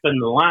slapping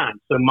the line.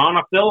 So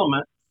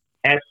monofilament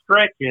has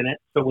stretch in it.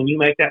 So when you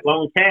make that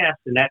long cast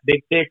and that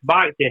big fish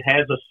bites, it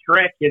has a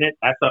stretch in it.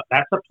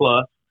 That's a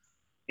plus.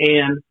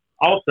 And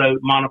also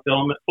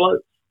monofilament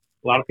floats.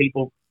 A lot of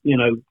people,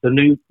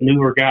 the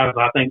newer guys,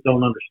 I think,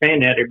 don't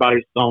understand that.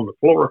 Everybody's on the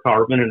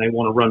fluorocarbon, and they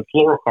want to run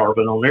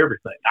fluorocarbon on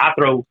everything. I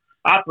throw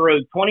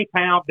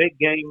 20-pound big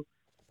game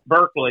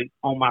Berkeley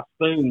on my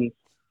spoons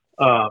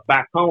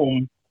back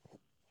home,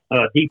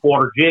 deep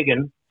water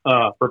jigging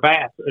for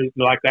bass.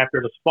 Like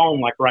after the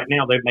spawn, like right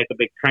now, they make a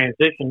big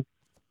transition,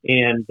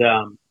 and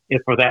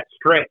it's for that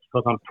stretch,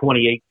 because I'm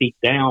 28 feet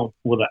down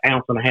with an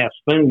 1.5 ounce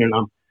spoon, and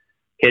I'm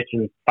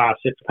catching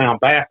 5-6 pound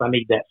bass. I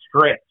need that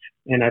stretch,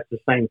 and that's the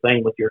same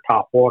thing with your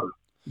top water.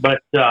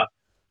 But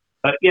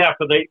yeah,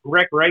 for the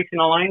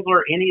recreational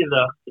angler, any of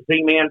the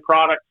Z-Man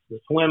products,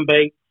 the swim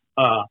bait,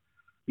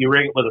 you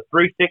rig it with a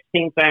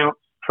 3/16 ounce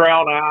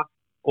trout eye,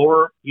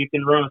 or you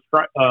can run the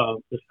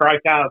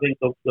strike eye. I think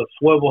the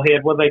swivel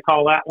head. What do they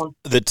call that one?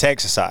 The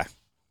Texas eye.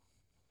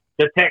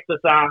 The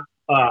Texas eye.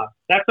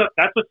 That's a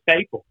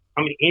staple.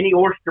 I mean, any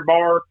oyster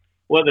bar,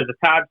 whether the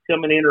tide's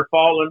coming in or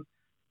falling,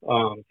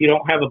 if you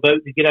don't have a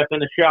boat to get up in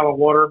the shallow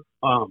water,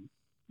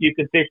 you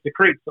can fish the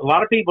creeks. A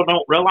lot of people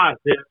don't realize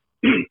this.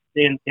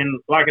 And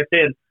like I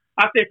said,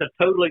 I fish a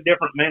totally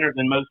different manner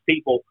than most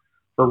people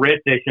for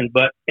red fishing.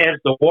 But as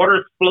the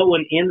water's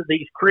flowing into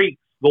these creeks,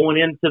 going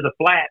into the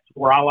flats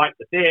where I like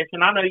to fish,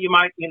 and I know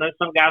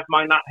some guys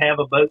might not have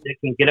a boat that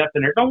can get up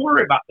in there. Don't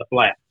worry about the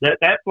flat.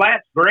 That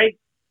flat's great,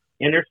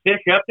 and there's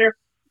fish up there.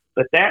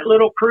 But that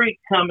little creek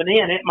coming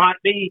in, it might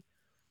be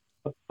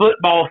a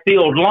football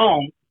field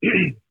long.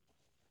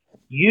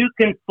 You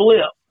can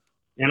flip,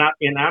 and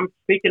I'm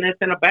speaking this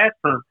in a bass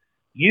term,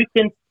 you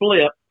can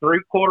flip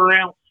 3/4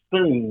 ounce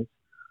spoons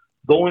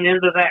going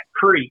into that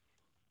creek,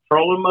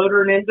 trolling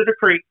motoring into the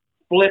creek,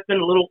 flipping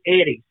little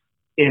eddies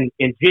and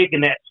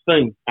jigging that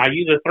spoon. I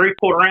use a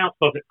 3/4 ounce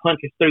because it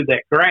punches through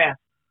that grass,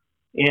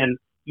 and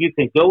you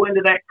can go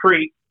into that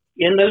creek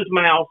in those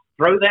mouths,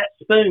 throw that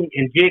spoon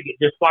and jig it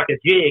just like a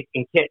jig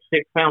and catch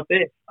 6-pound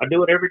fish. I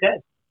do it every day.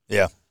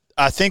 Yeah.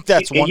 I think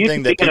that's one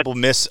thing that people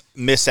miss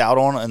out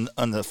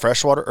on the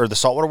freshwater or the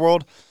saltwater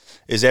world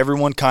is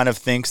everyone kind of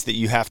thinks that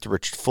you have to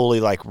fully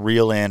like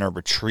reel in or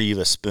retrieve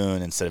a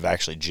spoon instead of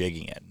actually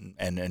jigging it.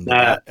 And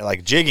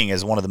like jigging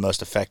is one of the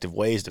most effective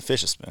ways to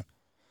fish a spoon.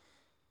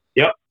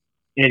 Yep.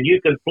 And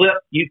you can flip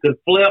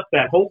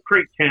that whole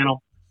creek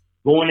channel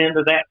going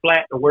into that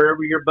flat or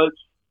wherever your boats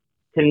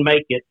can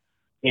make it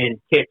and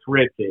catch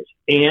redfish.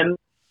 And,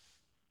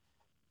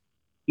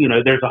 you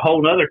know, there's a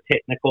whole other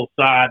technical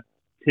side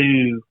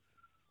to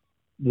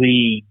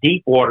the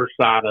deep water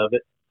side of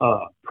it.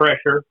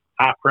 Pressure,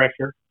 high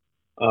pressure,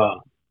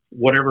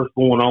 whatever's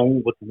going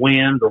on with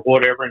wind or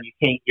whatever, and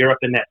you're up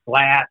in that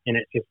flat and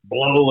it's just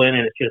blowing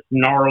and it's just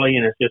gnarly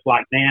and it's just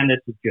like, man, this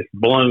is just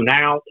blown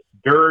out. It's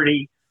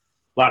dirty.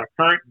 A lot of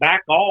current.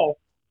 Back off.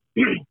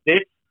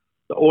 Fish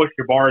the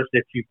oyster bars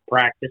that you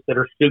practice that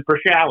are super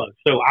shallow.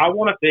 So I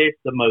want to fish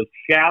the most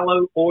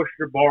shallow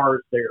oyster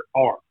bars there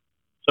are.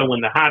 So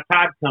when the high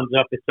tide comes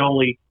up, it's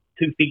only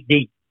 2 feet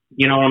deep.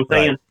 You know what I'm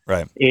saying?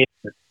 Right. And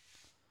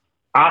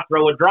I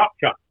throw a drop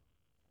shot.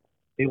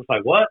 People's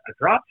like, what? A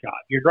drop shot?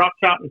 You're drop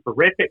shotting for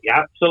redfish? Yeah,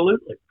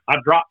 absolutely. I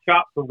drop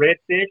shot for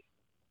redfish.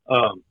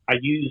 I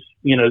use,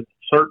 you know,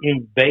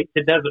 certain baits.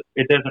 It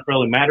doesn't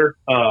really matter.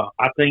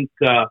 I think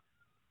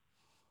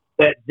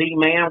that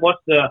Z-Man,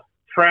 what's the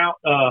trout?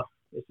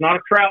 It's not a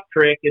trout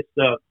trick. It's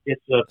a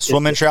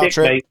swimming trout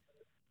trick. Bait.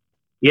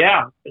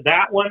 Yeah,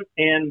 that one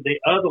and the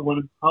other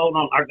one. Hold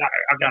on, I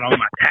got all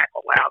my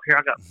tackle out here.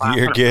 I got 500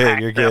 You're good.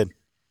 You're good.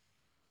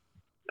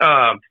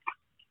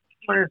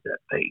 Where's that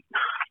bait?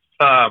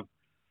 I've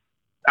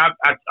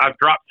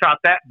drop shot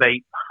that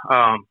bait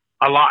a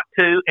lot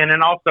too, and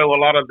then also a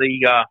lot of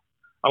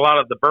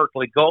the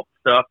Berkeley Gulf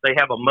stuff. They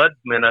have a mud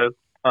minnow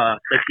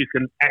that you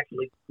can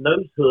actually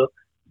nose hook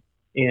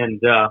and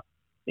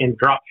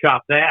drop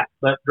shot that.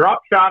 But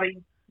drop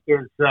shotting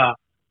is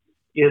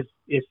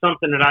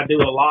something that I do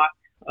a lot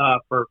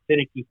for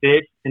finicky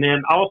fish, and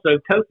then also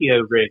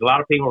Tokyo rig. A lot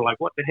of people are like,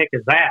 "What the heck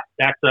is that?"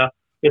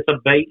 It's a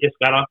bait. It's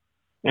got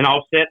an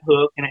offset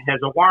hook, and it has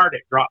a wire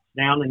that drops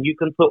down, and you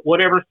can put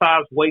whatever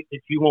size weight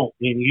that you want.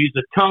 And you use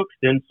a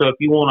tungsten. So if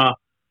you want to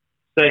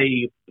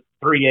say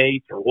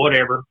 3/8 or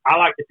whatever, I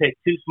like to take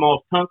 2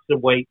 small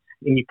tungsten weights,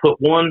 and you put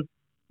one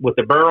with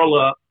the barrel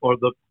up or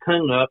the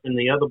cone up, and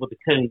the other with the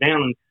cone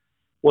down. And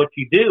what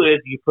you do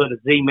is you put a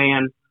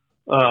Z-Man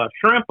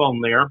shrimp on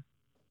there.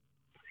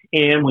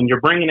 And when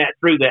you're bringing that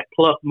through that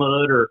pluck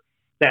mud or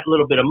that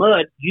little bit of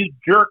mud, you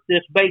jerk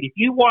this bait. If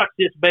you watch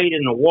this bait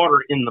in the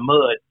water in the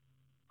mud,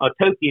 a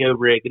Tokyo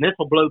rig, and this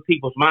will blow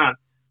people's minds,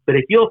 but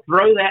if you'll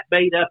throw that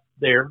bait up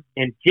there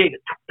and jig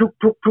it,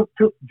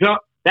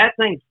 jump, that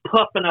thing's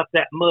puffing up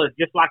that mud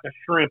just like a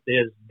shrimp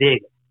is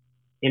digging.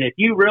 And if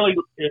you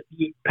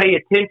pay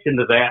attention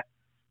to that,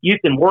 you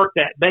can work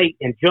that bait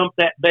and jump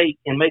that bait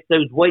and make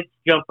those weights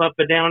jump up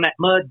and down that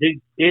mud.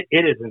 Dude, it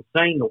is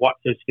insane to watch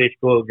those fish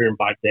go over there and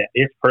bite that.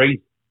 It's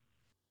crazy.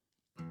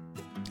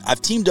 I've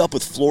teamed up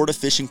with Florida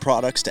Fishing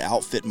Products to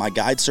outfit my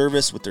guide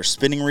service with their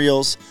spinning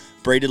reels,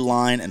 braided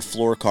line, and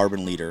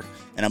fluorocarbon leader,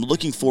 and I'm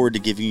looking forward to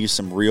giving you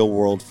some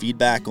real-world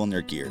feedback on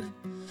their gear.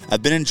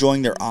 I've been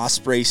enjoying their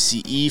Osprey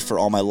CE for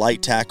all my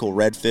light tackle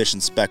redfish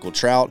and speckled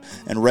trout,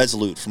 and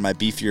Resolute for my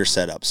beefier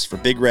setups for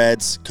big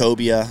reds,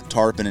 cobia,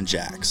 tarpon, and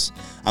jacks.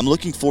 I'm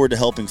looking forward to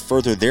helping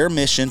further their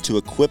mission to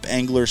equip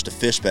anglers to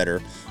fish better,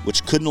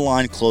 which couldn't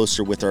align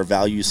closer with our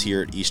values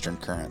here at Eastern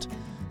Current.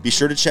 Be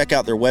sure to check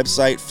out their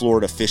website,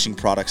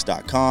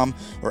 floridafishingproducts.com,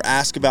 or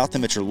ask about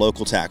them at your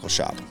local tackle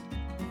shop.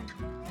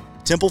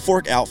 Temple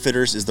Fork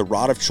Outfitters is the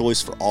rod of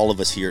choice for all of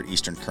us here at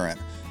Eastern Current.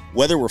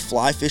 Whether we're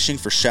fly fishing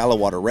for shallow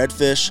water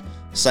redfish,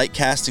 sight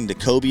casting to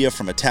cobia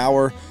from a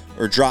tower,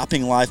 or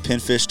dropping live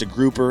pinfish to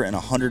grouper in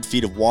 100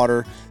 feet of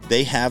water,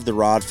 they have the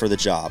rod for the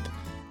job.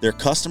 Their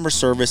customer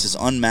service is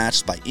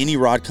unmatched by any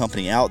rod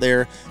company out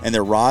there, and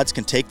their rods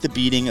can take the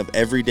beating of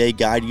everyday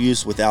guide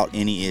use without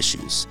any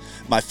issues.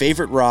 My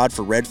favorite rod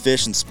for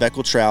redfish and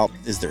speckled trout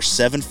is their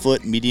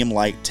 7-foot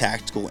medium-light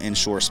tactical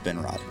inshore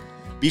spin rod.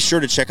 Be sure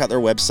to check out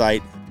their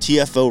website,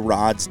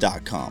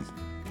 tforods.com.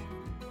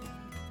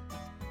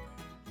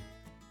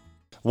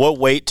 What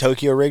weight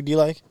Tokyo rig do you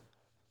like?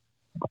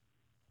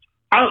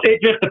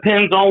 It just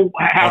depends on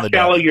how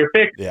shallow you're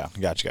fishing. Yeah,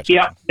 gotcha.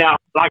 Yeah, now,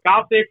 like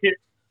I'll fish it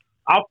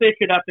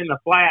up in the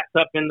flats,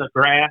 up in the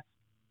grass,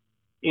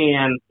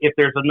 and if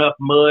there's enough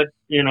mud,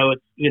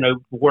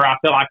 it's where I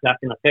feel like I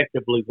can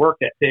effectively work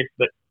that fish.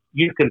 But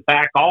you can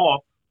back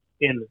off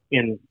in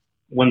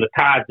when the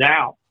tide's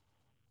out,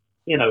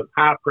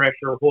 high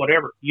pressure or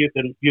whatever. You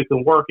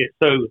can work it.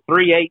 So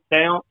 3/8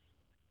 ounce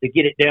to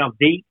get it down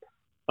deep.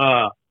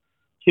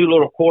 2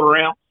 little 1/4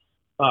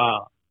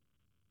 ounce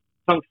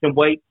tungsten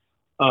weights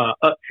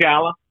up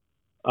shallow.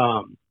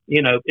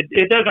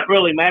 It doesn't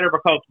really matter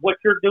because what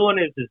you're doing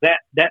is that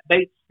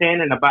bait's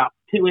standing about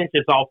 2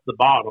 inches off the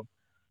bottom,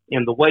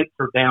 and the weights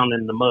are down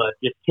in the mud,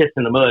 just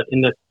kissing the mud.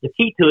 And the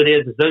key to it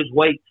is those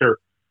weights are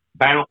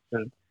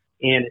bouncing,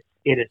 and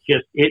it's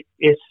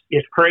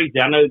crazy.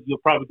 I know you'll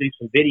probably do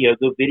some video,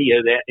 go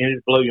video that, and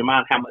it'll blow your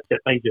mind how much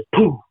that thing just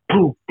poof,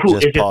 poof,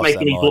 poof. It's just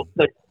making these little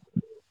clicks.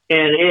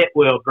 And it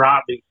will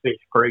drive these fish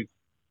crazy.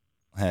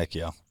 Heck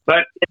yeah.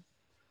 But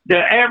the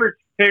average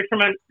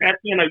fishermen,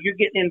 you're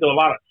getting into a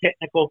lot of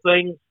technical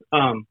things.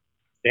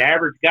 The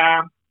average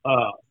guy,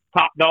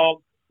 top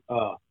dog,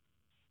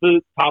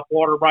 spook, top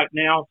water right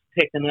now is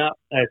picking up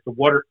as the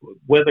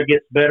weather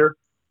gets better.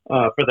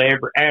 For the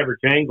average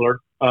angler,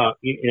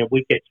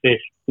 we catch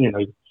fish,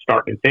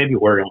 starting in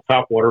February on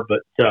top water,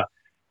 but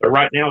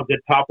right now, good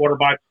top water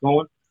bites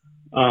going.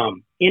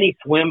 Any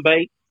swim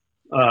bait,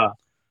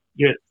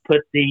 you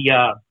put the,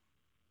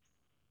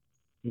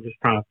 I'm just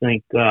trying to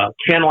think,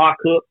 chin lock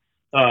hooks.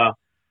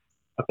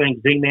 I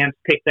think Z-Man's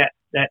picked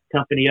that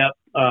company up,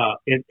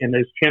 and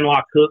those chin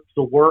lock hooks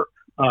will work.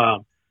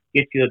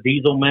 Get you a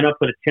diesel minnow,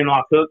 put a chin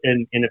lock hook,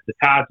 and if the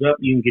tide's up,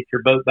 you can get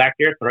your boat back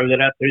there, throw that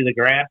up through the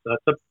grass.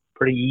 That's a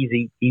pretty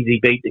easy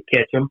bait to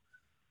catch them.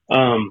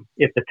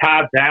 If the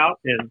tide's out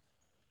and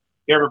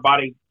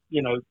everybody,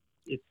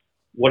 it's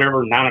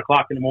whatever, 9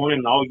 o'clock in the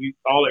morning, and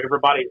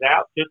everybody's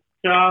out, just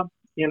throw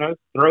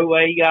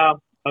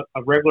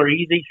a regular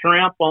easy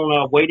shrimp on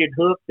a weighted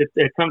hook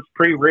that comes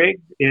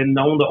pre-rigged, and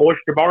on the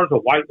oyster bars, a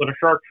white with a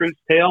chartreuse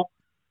tail,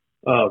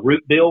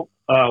 root bill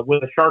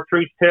with a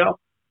chartreuse tail.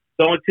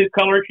 It's only 2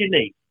 colors you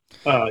need.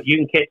 You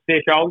can catch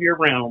fish all year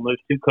round on those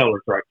 2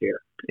 colors right there.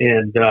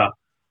 And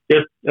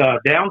just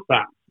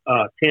downsize,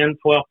 10,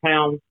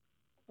 12-pound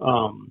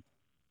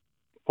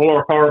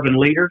fluorocarbon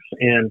leaders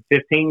and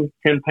 15,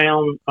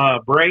 10-pound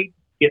braid,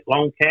 get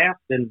long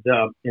casts, and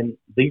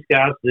these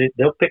guys,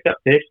 they'll pick up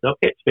fish, they'll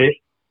catch fish.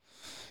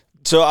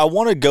 So I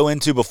want to go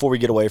into, before we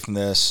get away from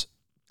this,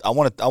 I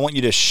want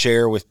you to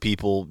share with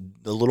people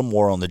a little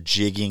more on the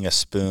jigging a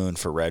spoon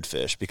for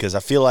redfish, because I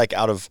feel like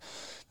out of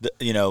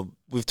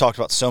we've talked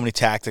about so many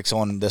tactics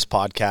on this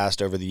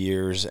podcast over the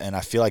years, and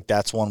I feel like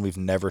that's one we've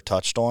never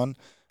touched on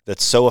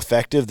that's so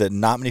effective that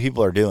not many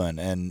people are doing.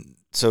 And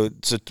so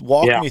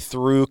walk me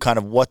through kind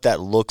of what that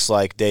looks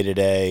like day to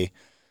day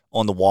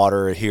on the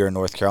water here in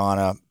North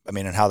Carolina. I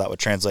mean, and how that would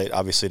translate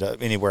obviously to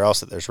anywhere else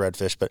that there's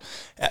redfish, but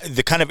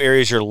the kind of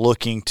areas you're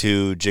looking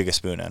to jig a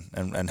spoon in,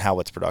 and how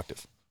it's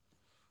productive.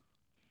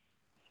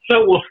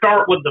 So we'll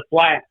start with the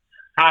flats.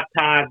 High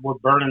tide, we're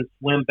burning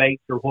swim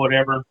baits or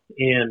whatever,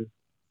 and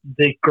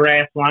the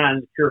grass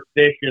line that you're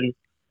fishing,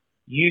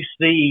 you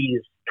see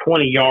is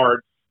 20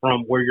 yards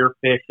from where you're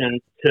fishing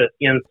to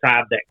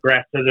inside that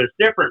grass. So there's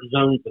different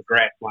zones of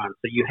grass line.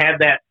 So you have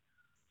that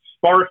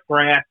sparse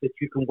grass that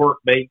you can work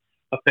baits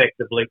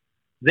effectively.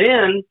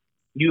 Then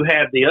you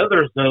have the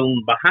other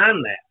zone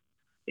behind that,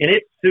 and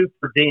it's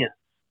super dense.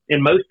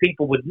 And most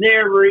people would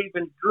never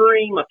even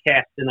dream of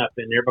casting up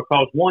in there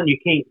because, one, you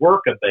can't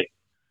work a bait.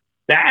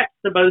 That's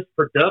the most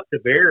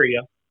productive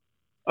area.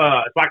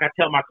 It's like I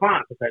tell my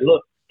clients, I say,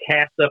 look,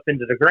 cast up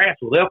into the grass.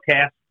 Well, they'll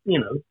cast,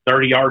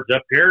 30 yards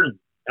up here. And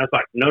I was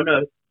like, no,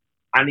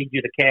 I need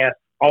you to cast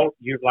all.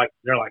 They're like,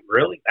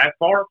 really? That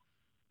far?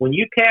 When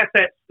you cast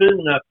that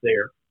spoon up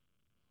there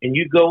and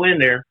you go in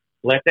there,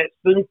 let that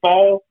spoon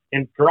fall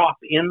and drop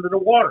into the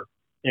water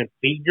and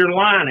feed your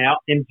line out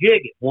and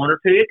jig it 1 or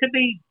 2. It could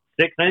be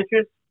 6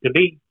 inches, could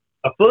be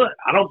a foot.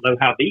 I don't know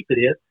how deep it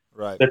is.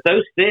 Right. But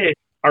those fish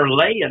are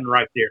laying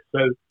right there.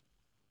 So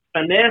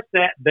finesse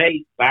that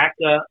bait back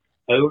up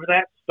over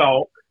that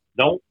stalk.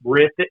 Don't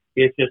rip it.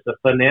 It's just a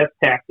finesse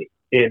tactic.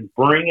 And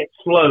bring it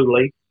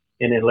slowly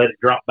and then let it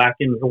drop back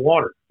into the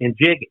water and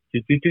jig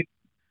it.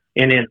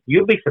 And then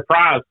you'll be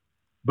surprised.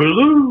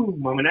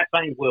 Bloom! I mean, that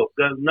thing will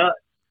go nuts.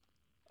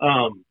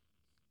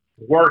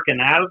 Working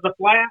out of the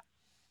flat,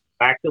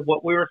 back to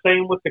what we were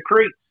saying with the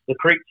creeks. The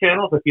creek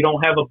channels, if you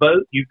don't have a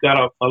boat, you've got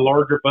a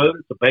larger boat,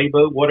 it's a bay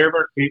boat,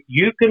 whatever.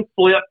 You can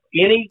flip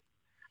any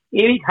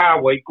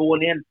highway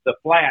going into the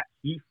flats.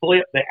 You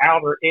flip the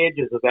outer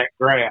edges of that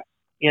grass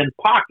in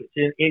pockets,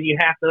 and you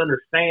have to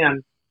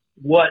understand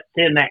what's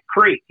in that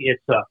creek.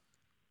 It's a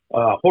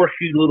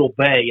horseshoe little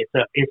bay.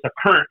 It's a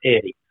current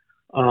eddy.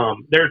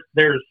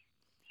 There's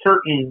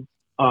certain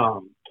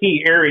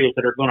key areas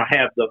that are going to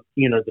have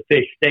the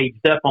fish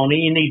staged up on it.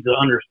 You need to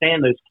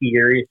understand those key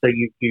areas so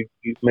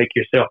you make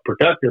yourself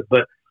productive.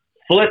 But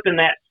flipping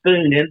that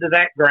spoon into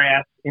that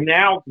grass, and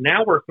now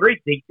we're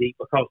 3 feet deep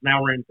because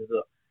now we're into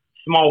the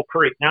small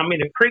creek. Now, I mean,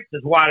 the creek's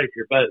as wide as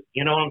your boat.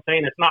 You know what I'm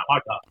saying? It's not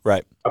like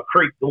a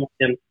creek going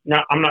in.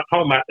 Now, I'm not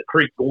talking about the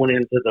creek going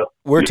into the...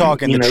 We're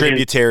talking the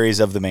tributaries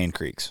of the main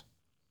creeks.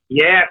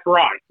 Yeah, that's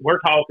right. We're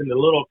talking the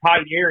little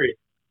tight areas.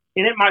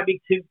 And it might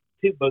be two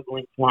boat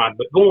lengths wide,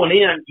 but going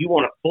in, you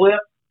want to flip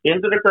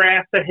into the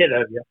grass ahead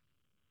of you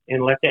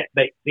and let that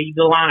bait feed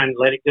the line,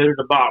 let it go to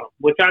the bottom,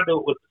 which I do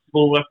it with the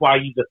spool. That's why I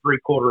use a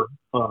 3/4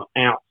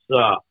 ounce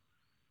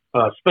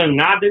spoon.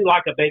 Now, I do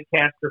like a bait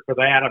caster for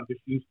that. I'm just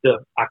used to,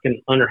 I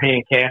can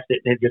underhand cast it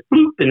and just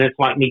boop, and it's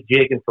like me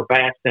jigging for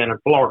bass down in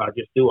Florida. I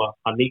just do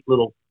a neat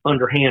little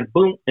underhand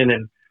boom, and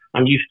then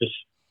I'm used to,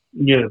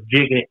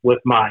 jigging it with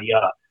my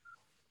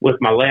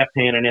left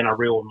hand, and then I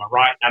reel with my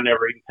right. I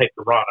never even take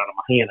the rod out of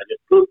my hand. I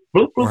just boop,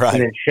 boop, boop, right,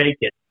 and then shake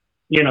it.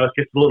 It's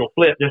just a little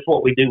flip. Just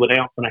what we do with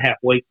 1.5 ounce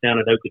weights down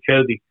at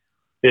Okeechobee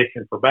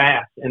fishing for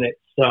bass, and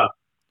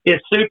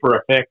it's super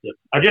effective.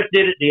 I just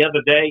did it the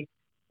other day.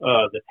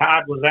 The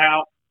tide was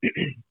out,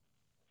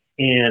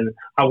 and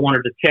I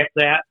wanted to check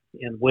that.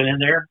 and went in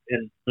there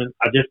and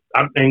I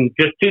mean,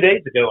 just 2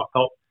 days ago I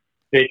caught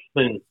fish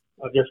spoon.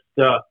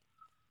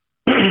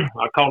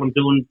 I caught them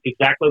doing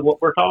exactly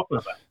what we're talking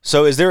about.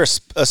 So is there a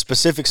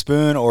specific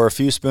spoon or a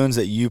few spoons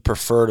that you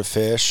prefer to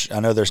fish? I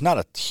know there's not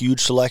a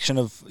huge selection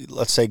of,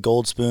 let's say,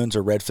 gold spoons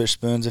or redfish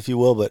spoons, if you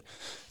will, but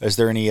is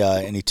there any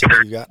tips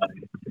you got?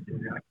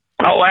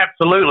 Oh,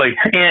 absolutely.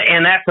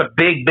 And that's a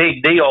big,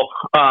 big deal.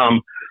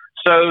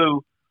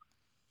 So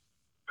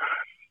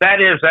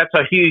that's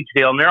a huge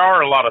deal. And there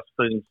are a lot of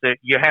spoons that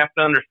you have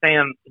to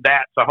understand.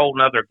 That's a whole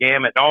nother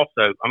gamut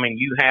also. I mean,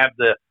 you have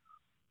the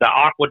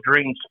Aqua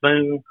Dream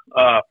spoon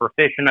for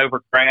fishing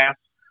over grass.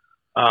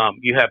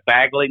 You have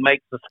Bagley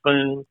makes a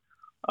spoon.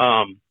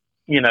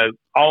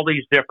 All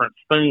these different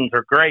spoons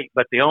are great,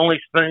 but the only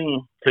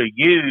spoon to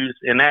use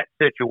in that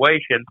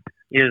situation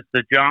is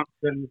the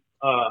Johnson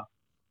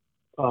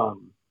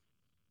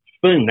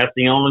spoon. That's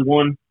the only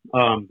one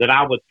that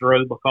I would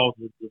throw because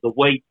of the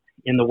weight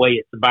and the way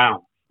it's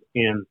balanced.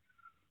 And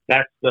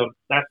that's the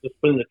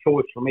spoon of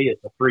choice for me is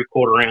the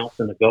 3/4 ounce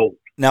and the gold.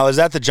 Now, is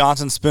that the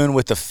Johnson spoon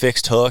with the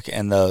fixed hook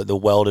and the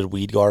welded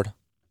weed guard?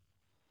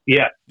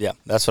 Yeah. Yeah,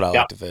 that's what I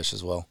like to fish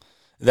as well.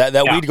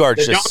 That weed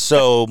guard's just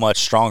so much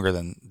stronger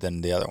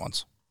than the other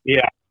ones.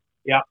 Yeah,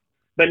 yeah.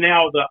 But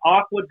now the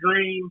Aqua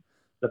Dream,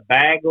 the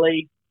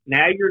Bagley,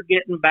 now you're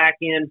getting back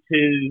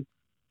into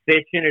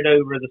fishing it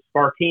over the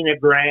Spartina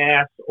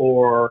grass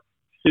or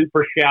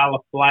super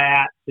shallow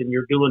flats, and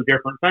you're doing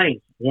different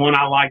things. One,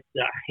 I like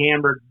the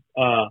hammered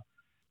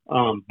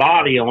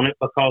body on it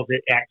because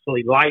it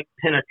actually light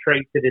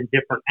penetrates it in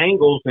different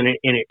angles, and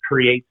it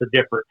creates a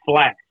different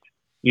flash.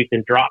 You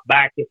can drop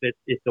back if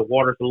the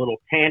water's a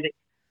little tannic.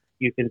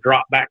 You can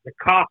drop back to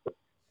copper.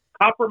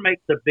 Copper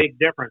makes a big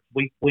difference.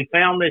 We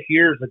found this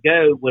years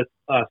ago with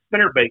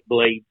spinnerbait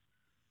blades,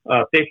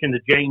 fishing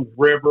the James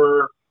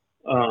River,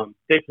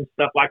 fishing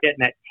stuff like that in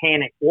that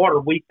tannic water.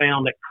 We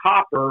found that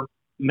copper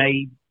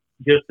made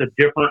just a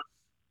different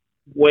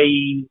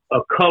way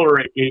of color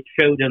it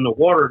showed in the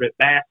water that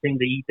bass seem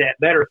to eat that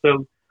better.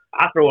 So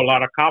I throw a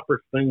lot of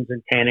copper spoons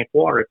in tannic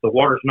water. If the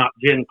water's not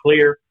gin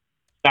clear,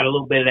 it's got a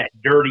little bit of that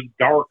dirty,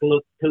 dark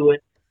look to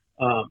it,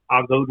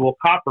 I'll go to a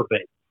copper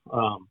bait.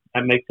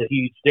 That makes a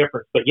huge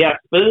difference. But yeah,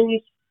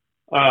 spoons,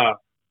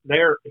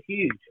 they're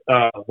huge.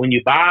 When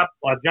you buy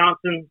a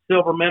Johnson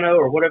Silver Minnow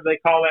or whatever they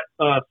call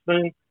that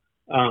spoon,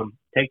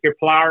 take your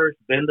pliers,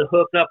 bend the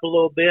hook up a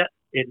little bit.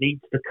 It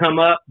needs to come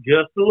up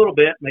just a little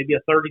bit, maybe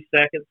a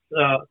 30-seconds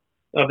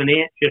of an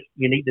inch. Just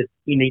you need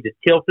to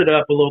tilt it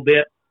up a little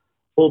bit,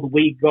 pull the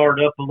weed guard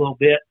up a little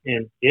bit,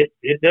 and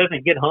it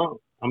doesn't get hung.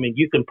 I mean,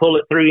 you can pull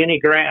it through any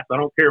grass. I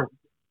don't care,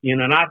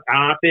 and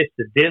I fish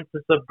the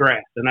densest of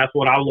grass, and that's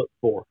what I look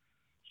for.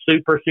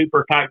 Super,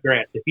 super tight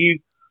grass. If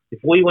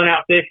we went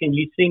out fishing,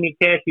 you'd see me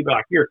cast, you'd be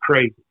like, you're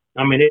crazy.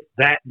 I mean, it's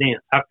that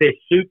dense. I fish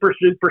super,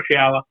 super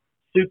shallow,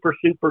 super,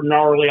 super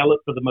gnarly. I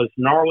look for the most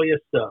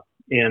gnarliest stuff.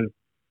 And,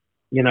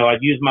 I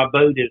use my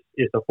boat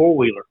as a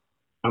four-wheeler.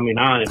 I mean,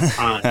 I'm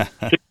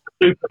super,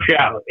 super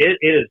shallow.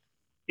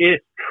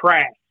 It's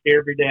trashed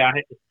every day.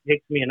 It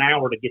takes me an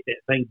hour to get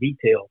that thing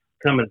detailed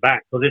coming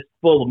back because it's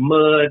full of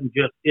mud and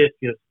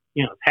it's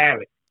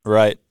havoc.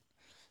 Right.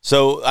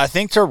 So I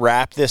think to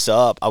wrap this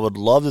up, I would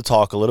love to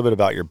talk a little bit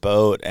about your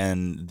boat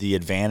and the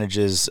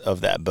advantages of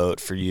that boat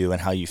for you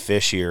and how you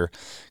fish here,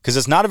 because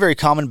it's not a very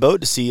common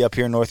boat to see up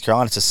here in North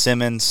Carolina. It's a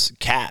Simmons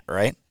Cat,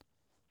 right?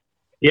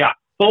 Yeah,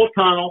 full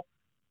tunnel.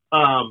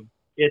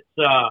 It's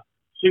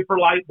super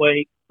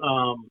lightweight.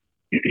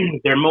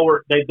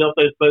 They built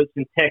those boats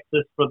in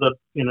Texas for the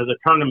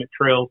tournament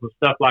trails and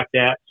stuff like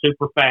that.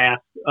 Super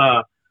fast.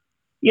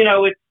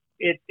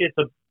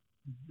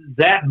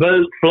 That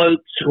boat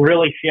floats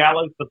really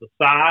shallow for the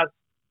size.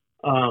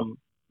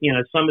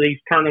 Some of these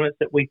tournaments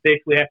that we fish,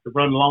 we have to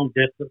run long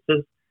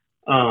distances.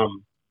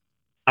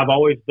 I've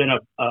always been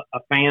a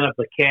fan of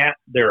the Cat.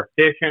 They're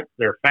efficient.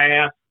 They're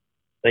fast.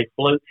 They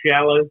float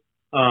shallow.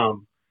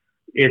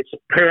 It's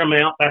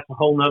paramount. That's a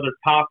whole nother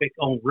topic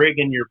on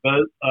rigging your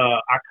boat.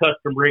 I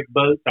custom rig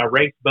boats. I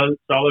race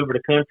boats all over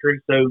the country.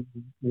 So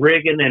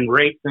rigging and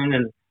racing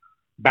and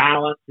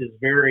balance is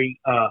very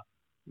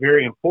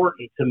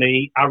important to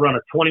me. I run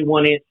a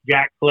 21-inch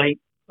jack plate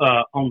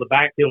on the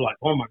back hill. Like,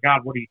 oh my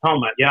God, what are you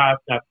talking about? Yeah,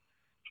 I've got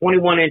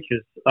 21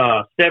 inches,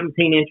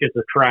 17 inches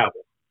of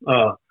travel.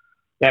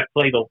 That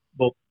plate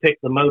will pick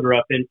the motor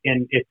up. And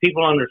if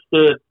people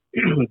understood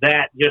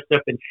that just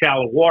up in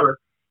shallow water,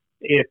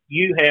 if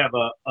you have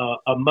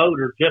a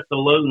motor just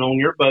alone on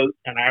your boat,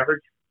 an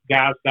average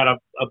guy's got a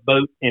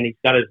boat and he's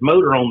got his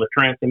motor on the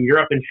transom, you're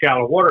up in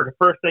shallow water.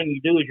 The first thing you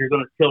do is you're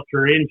going to tilt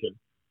your engine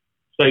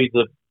so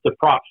the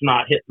prop's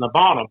not hitting the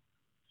bottom.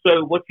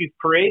 So what you've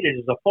created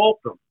is a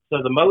fulcrum.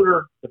 So the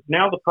motor,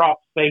 now the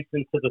prop's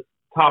facing to the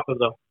top of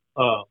the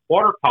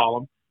water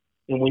column,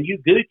 and when you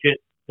gooch it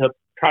to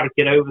try to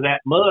get over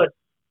that mud,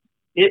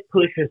 it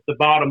pushes the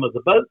bottom of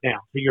the boat down.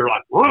 So you're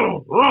like,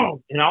 vroom,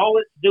 vroom, and all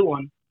it's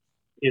doing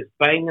is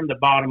banging the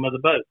bottom of the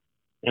boat.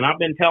 And I've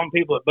been telling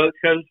people at boat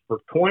shows for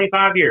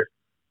 25 years,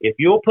 if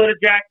you'll put a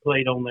jack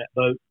plate on that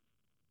boat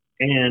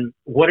and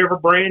whatever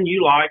brand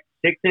you like,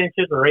 6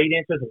 inches or 8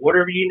 inches,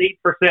 whatever you need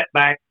for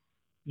setback,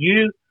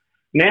 you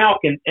now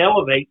can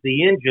elevate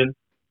the engine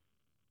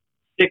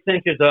 6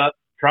 inches up,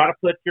 try to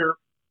put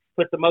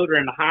the motor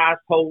in the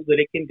highest hole that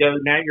it can go.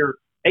 Now you're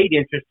 8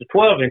 inches to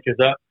 12 inches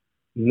up.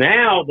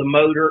 Now the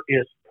motor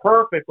is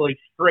perfectly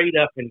straight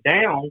up and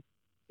down,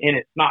 and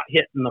it's not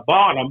hitting the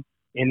bottom.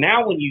 And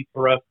now when you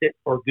thrust it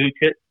or gooch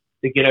it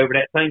to get over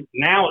that thing,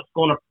 now it's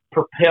going to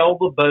propel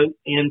the boat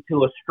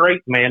into a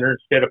straight manner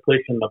instead of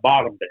pushing the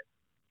bottom down.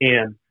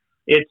 And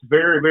it's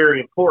very, very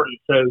important.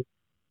 So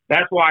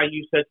that's why I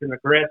use such an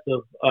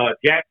aggressive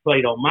jack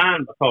plate on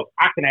mine, because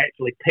I can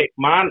actually pick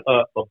mine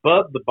up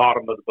above the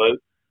bottom of the boat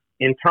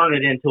and turn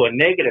it into a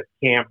negative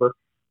camber.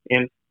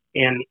 And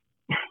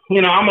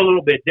you know, I'm a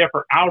little bit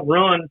different. I'll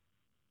run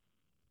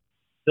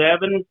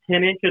 7-10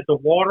 inches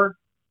of water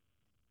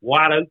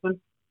wide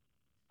open.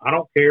 I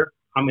don't care.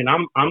 I mean,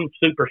 I'm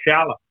super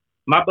shallow.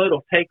 My boat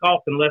will take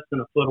off in less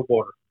than a foot of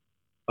water.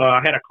 I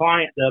had a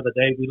client the other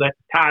day. We let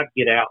the tide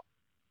get out,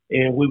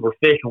 and we were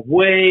fishing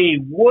way,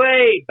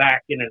 way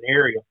back in an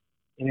area.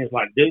 And it's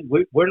like, dude,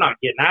 we're not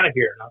getting out of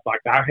here. And I was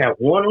like, I have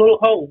one little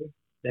hole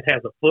that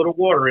has a foot of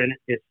water in it.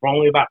 It's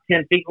only about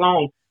 10 feet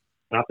long,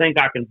 and I think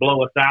I can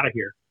blow us out of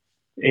here.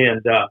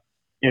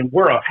 And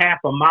we're a half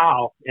a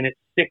mile, and it's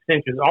 6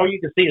 inches. All you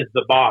can see is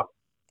the bottom.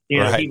 You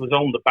know, right. He was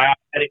on the bow.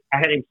 I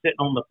had him sitting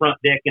on the front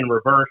deck in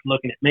reverse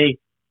looking at me,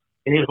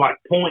 and he was like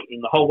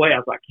pointing the whole way. I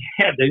was like,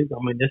 yeah, dude,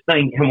 I mean, this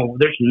thing,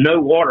 there's no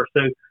water.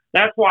 So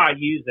that's why I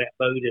use that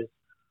boat, is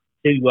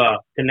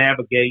to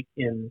navigate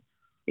in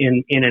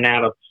and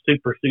out of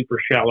super, super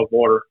shallow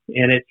water.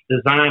 And its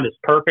design is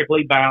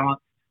perfectly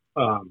balanced.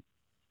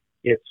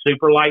 It's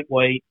super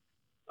lightweight.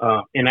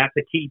 And that's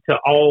the key to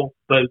all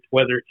boats,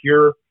 whether it's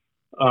your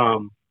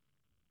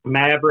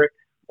Maverick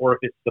or if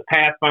it's the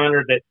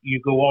Pathfinder that you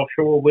go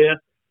offshore with.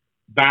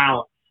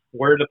 Balance,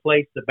 where to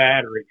place the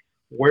batteries,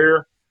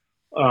 where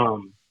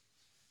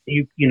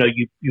you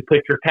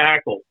put your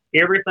tackle.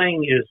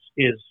 Everything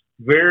is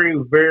very,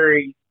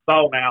 very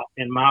thought out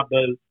in my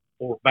boat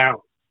for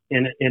balance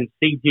in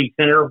CG,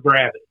 center of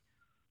gravity.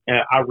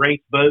 I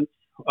race boats.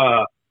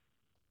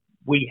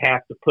 We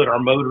have to put our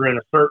motor in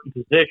a certain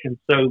position.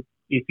 So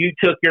if you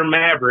took your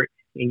Maverick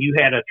and you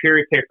had a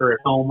cherry picker at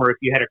home, or if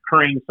you had a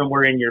crane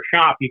somewhere in your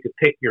shop, you could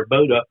pick your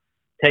boat up,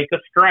 take a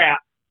strap,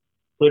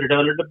 put it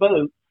under the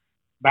boat,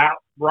 about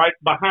right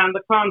behind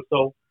the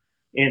console,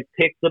 and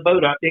pick the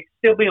boat up. It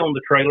can still be on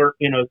the trailer,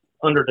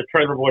 under the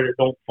trailer where it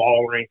don't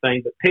fall or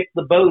anything, but pick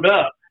the boat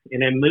up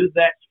and then move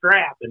that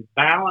strap and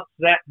balance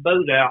that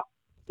boat out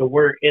to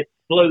where it's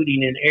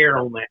floating in air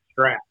on that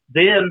strap.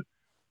 Then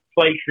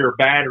place your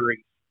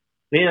batteries,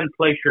 then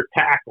place your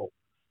tackle,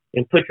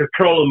 and put your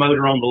trolling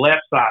motor on the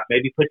left side.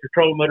 Maybe put your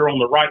trolling motor on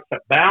the right side.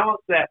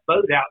 Balance that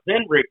boat out,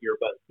 then rig your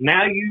boat.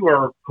 Now you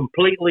are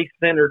completely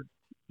centered.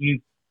 You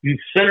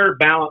center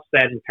balance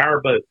that entire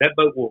boat. That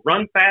boat will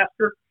run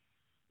faster.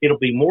 It'll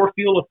be more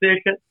fuel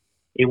efficient.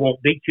 It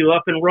won't beat you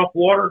up in rough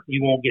water.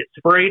 You won't get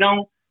sprayed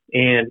on,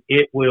 and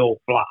it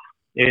will fly.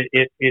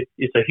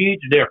 It's a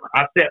huge difference.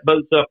 I set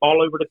boats up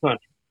all over the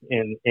country,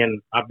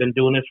 and I've been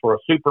doing this for a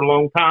super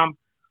long time,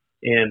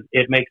 and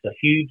it makes a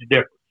huge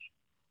difference.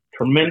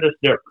 Tremendous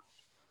difference.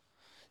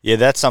 Yeah,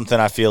 that's something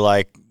I feel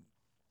like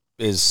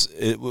it's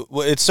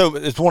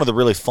one of the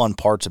really fun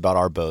parts about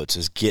our boats,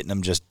 is getting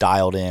them just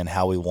dialed in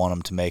how we want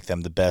them to make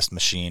them the best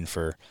machine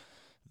for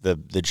the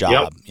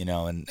job. Yep.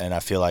 And I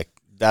feel like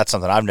that's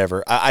something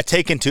I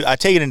take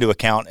it into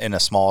account in a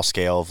small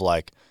scale of,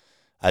 like,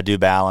 I do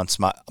balance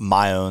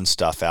my own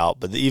stuff out,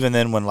 but even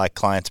then when like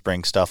clients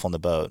bring stuff on the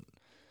boat,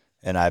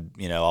 and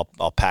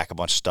I'll pack a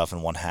bunch of stuff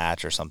in one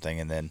hatch or something,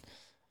 and then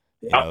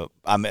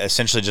I'm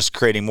essentially just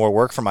creating more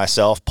work for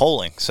myself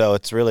polling. So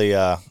it's really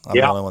I'm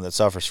the only one that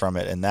suffers from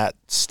it in that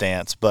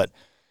stance. But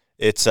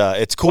it's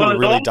cool to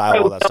really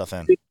dial all that stuff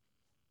in.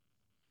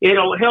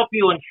 It'll help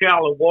you in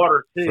shallow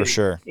water too, for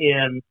sure.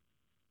 And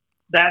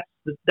that's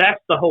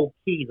the whole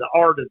key, the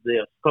art of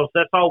this, because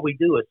that's all we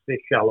do is fish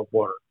shallow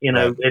water.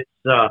 It's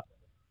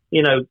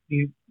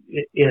you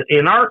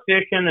in our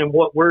fishing and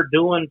what we're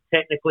doing,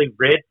 technically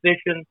red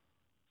fishing,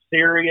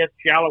 serious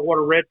shallow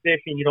water red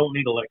fishing, you don't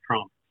need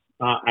electronics.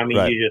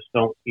 Right. You just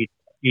don't.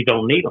 You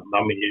don't need them.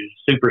 It's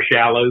super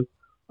shallow.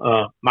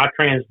 My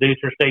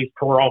transducer stays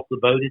tore off the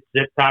boat. It's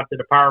zip tied to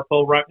the power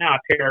pole right now. I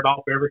tear it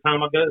off every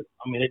time I go.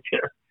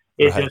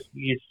 You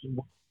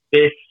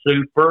fish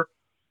super,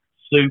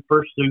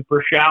 super,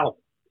 super shallow.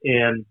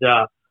 And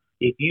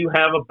if you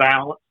have a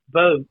balanced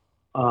boat,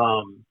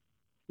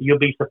 you'll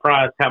be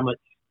surprised how much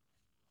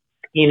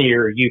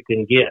skinnier you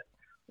can get.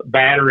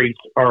 Batteries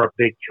are a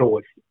big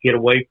choice. Get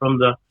away from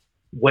the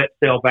wet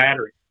cell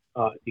batteries.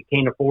 If you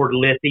can't afford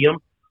lithium,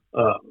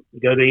 go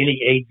to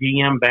any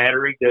AGM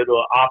battery. Go to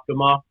an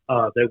Optima.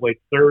 They weigh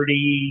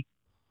 30.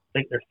 I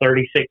think they're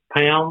 36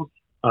 pounds.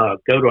 Go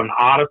to an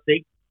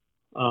Odyssey.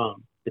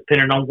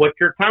 Depending on what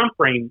your time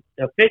frame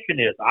of fishing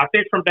is. I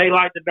fish from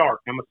daylight to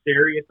dark. I'm a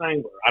serious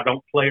angler. I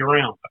don't play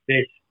around. I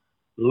fish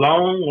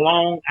long,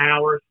 long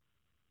hours,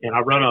 and I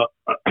run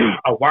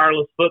a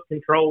wireless foot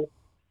control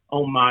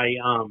on my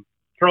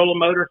trolling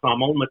motor, so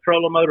I'm on the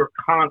trolling motor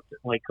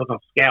constantly because I'm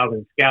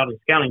scouting.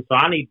 So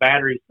I need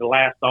batteries to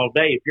last all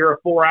day. If you're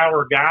a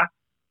 4-hour guy,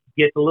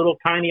 get the little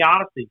tiny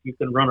Odysseys. You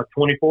can run a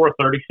 24 or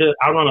 36.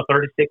 I run a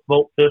 36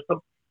 volt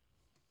system.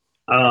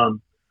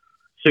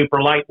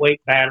 Super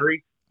lightweight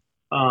batteries.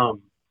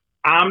 I'm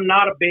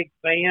not a big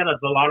fan of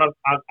I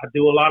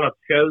do a lot of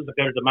shows. I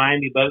go to the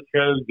Miami boat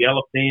shows,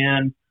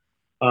 Yellowfin,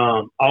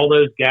 all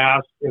those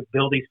guys that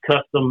build these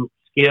custom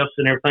skiffs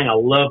and everything. I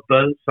love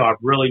boats, so I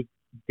really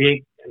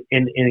dig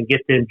and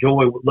get to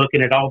enjoy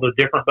looking at all the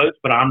different boats.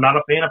 But I'm not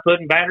a fan of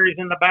putting batteries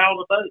in the bow of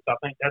the boats. I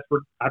think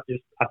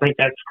I think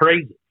that's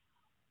crazy.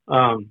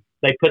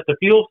 They put the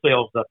fuel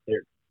cells up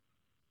there.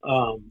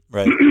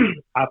 Right.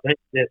 I think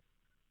the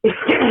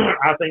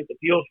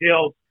fuel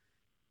cells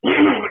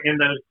in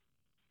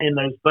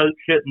those boats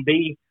shouldn't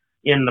be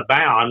in the bow.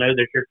 I know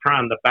that you're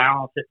trying to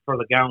balance it for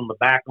the guy on the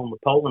back on the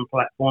poling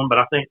platform, but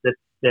I think that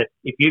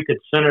if you could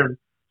center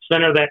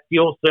that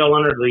fuel cell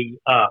under the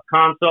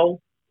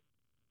console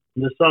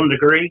to some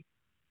degree,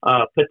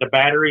 put the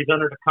batteries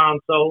under the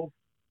console,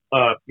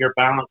 you're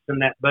balancing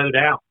that boat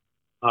out.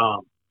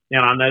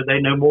 And I know they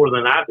know more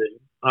than I do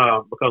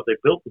because they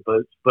built the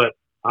boats, but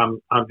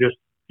I'm just,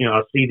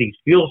 I see these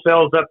fuel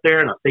cells up there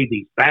and I see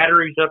these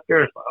batteries up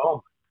there. It's like,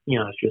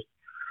 it's just,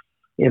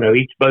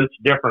 each boat's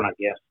different, I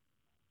guess.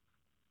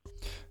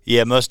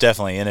 Yeah, most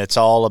definitely. And it's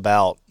all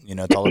about, kind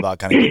of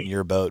getting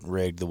your boat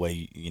rigged the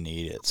way you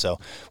need it. So,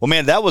 well,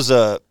 man, that was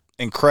a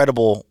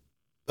incredible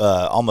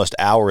almost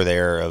hour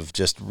there of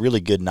just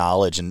really good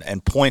knowledge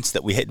and points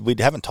that we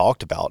haven't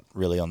talked about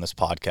really on this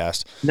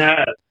podcast. No,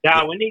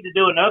 we need to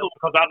do another one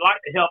because I'd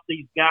like to help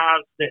these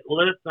guys that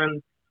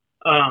listen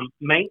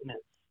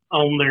maintenance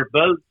on their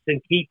boats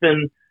and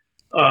keeping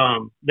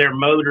their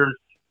motors,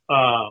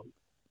 up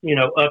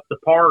to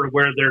par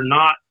where they're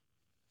not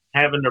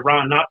having to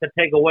run, not to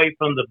take away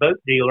from the boat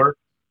dealer,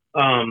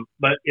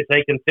 but if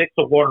they can fix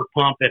a water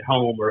pump at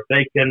home or if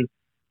they can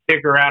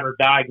figure out or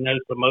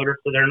diagnose the motor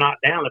so they're not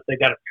down if they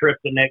got a trip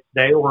the next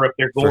day or if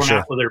they're going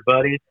out with their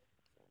buddies,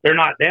 they're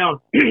not down.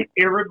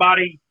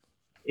 Everybody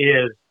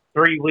is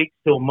 3 weeks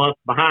to a month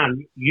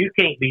behind. You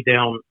can't be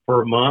down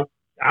for a month.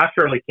 I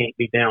surely can't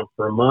be down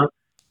for a month.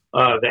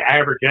 The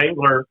average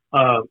angler,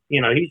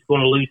 he's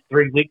going to lose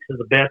 3 weeks of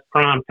the best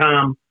prime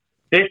time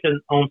fishing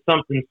on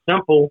something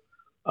simple,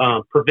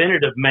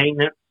 preventative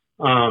maintenance,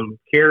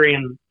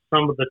 carrying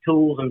some of the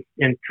tools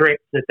and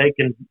tricks that they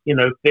can,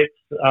 fix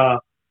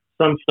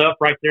some stuff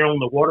right there on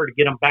the water to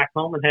get them back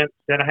home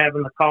instead of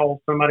having to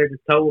call somebody to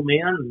tow them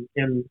in.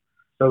 And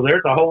so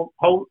there's a whole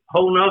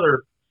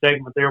nother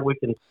segment there we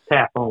can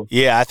tap on.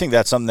 Yeah, I think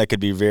that's something that could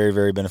be very,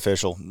 very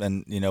beneficial.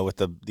 And, with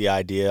the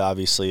idea,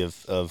 obviously,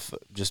 of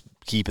just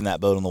keeping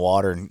that boat on the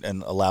water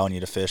and allowing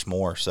you to fish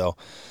more. So,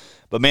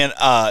 but man,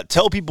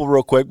 tell people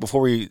real quick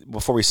before we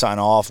sign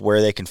off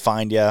where they can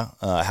find you,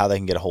 how they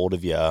can get a hold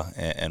of you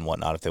and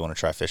whatnot if they want to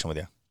try fishing with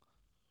you.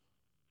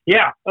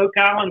 Yeah, Oak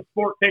Island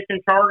Sport Fishing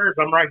Charters.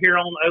 I'm right here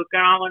on Oak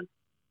Island.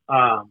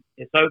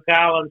 It's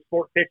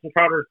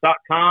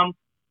oakislandsportfishingcharters.com.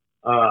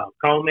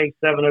 Call me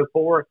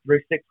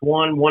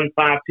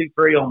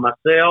 704-361-1523 on my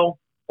cell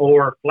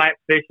or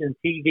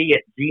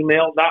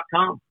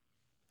flatfishingtv@gmail.com.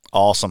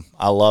 Awesome.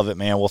 I love it,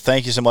 man. Well,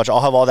 thank you so much.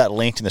 I'll have all that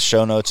linked in the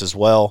show notes as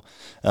well.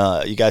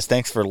 You guys,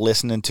 thanks for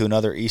listening to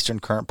another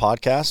Eastern Current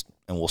podcast,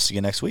 and we'll see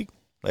you next week.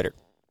 Later.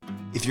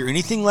 If you're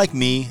anything like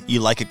me, you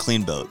like a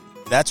clean boat.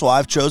 That's why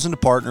I've chosen to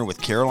partner with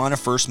Carolina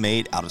First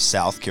Mate out of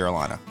South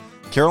Carolina.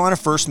 Carolina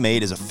First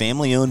Mate is a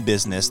family-owned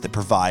business that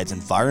provides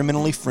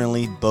environmentally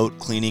friendly boat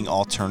cleaning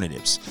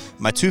alternatives.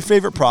 My two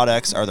favorite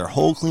products are their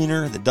hole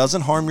cleaner that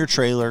doesn't harm your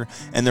trailer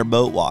and their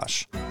boat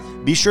wash.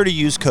 Be sure to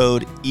use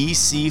code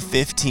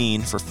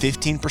EC15 for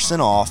 15%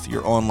 off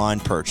your online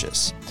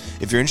purchase.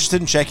 If you're interested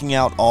in checking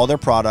out all their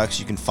products,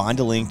 you can find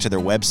a link to their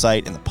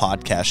website in the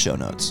podcast show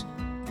notes.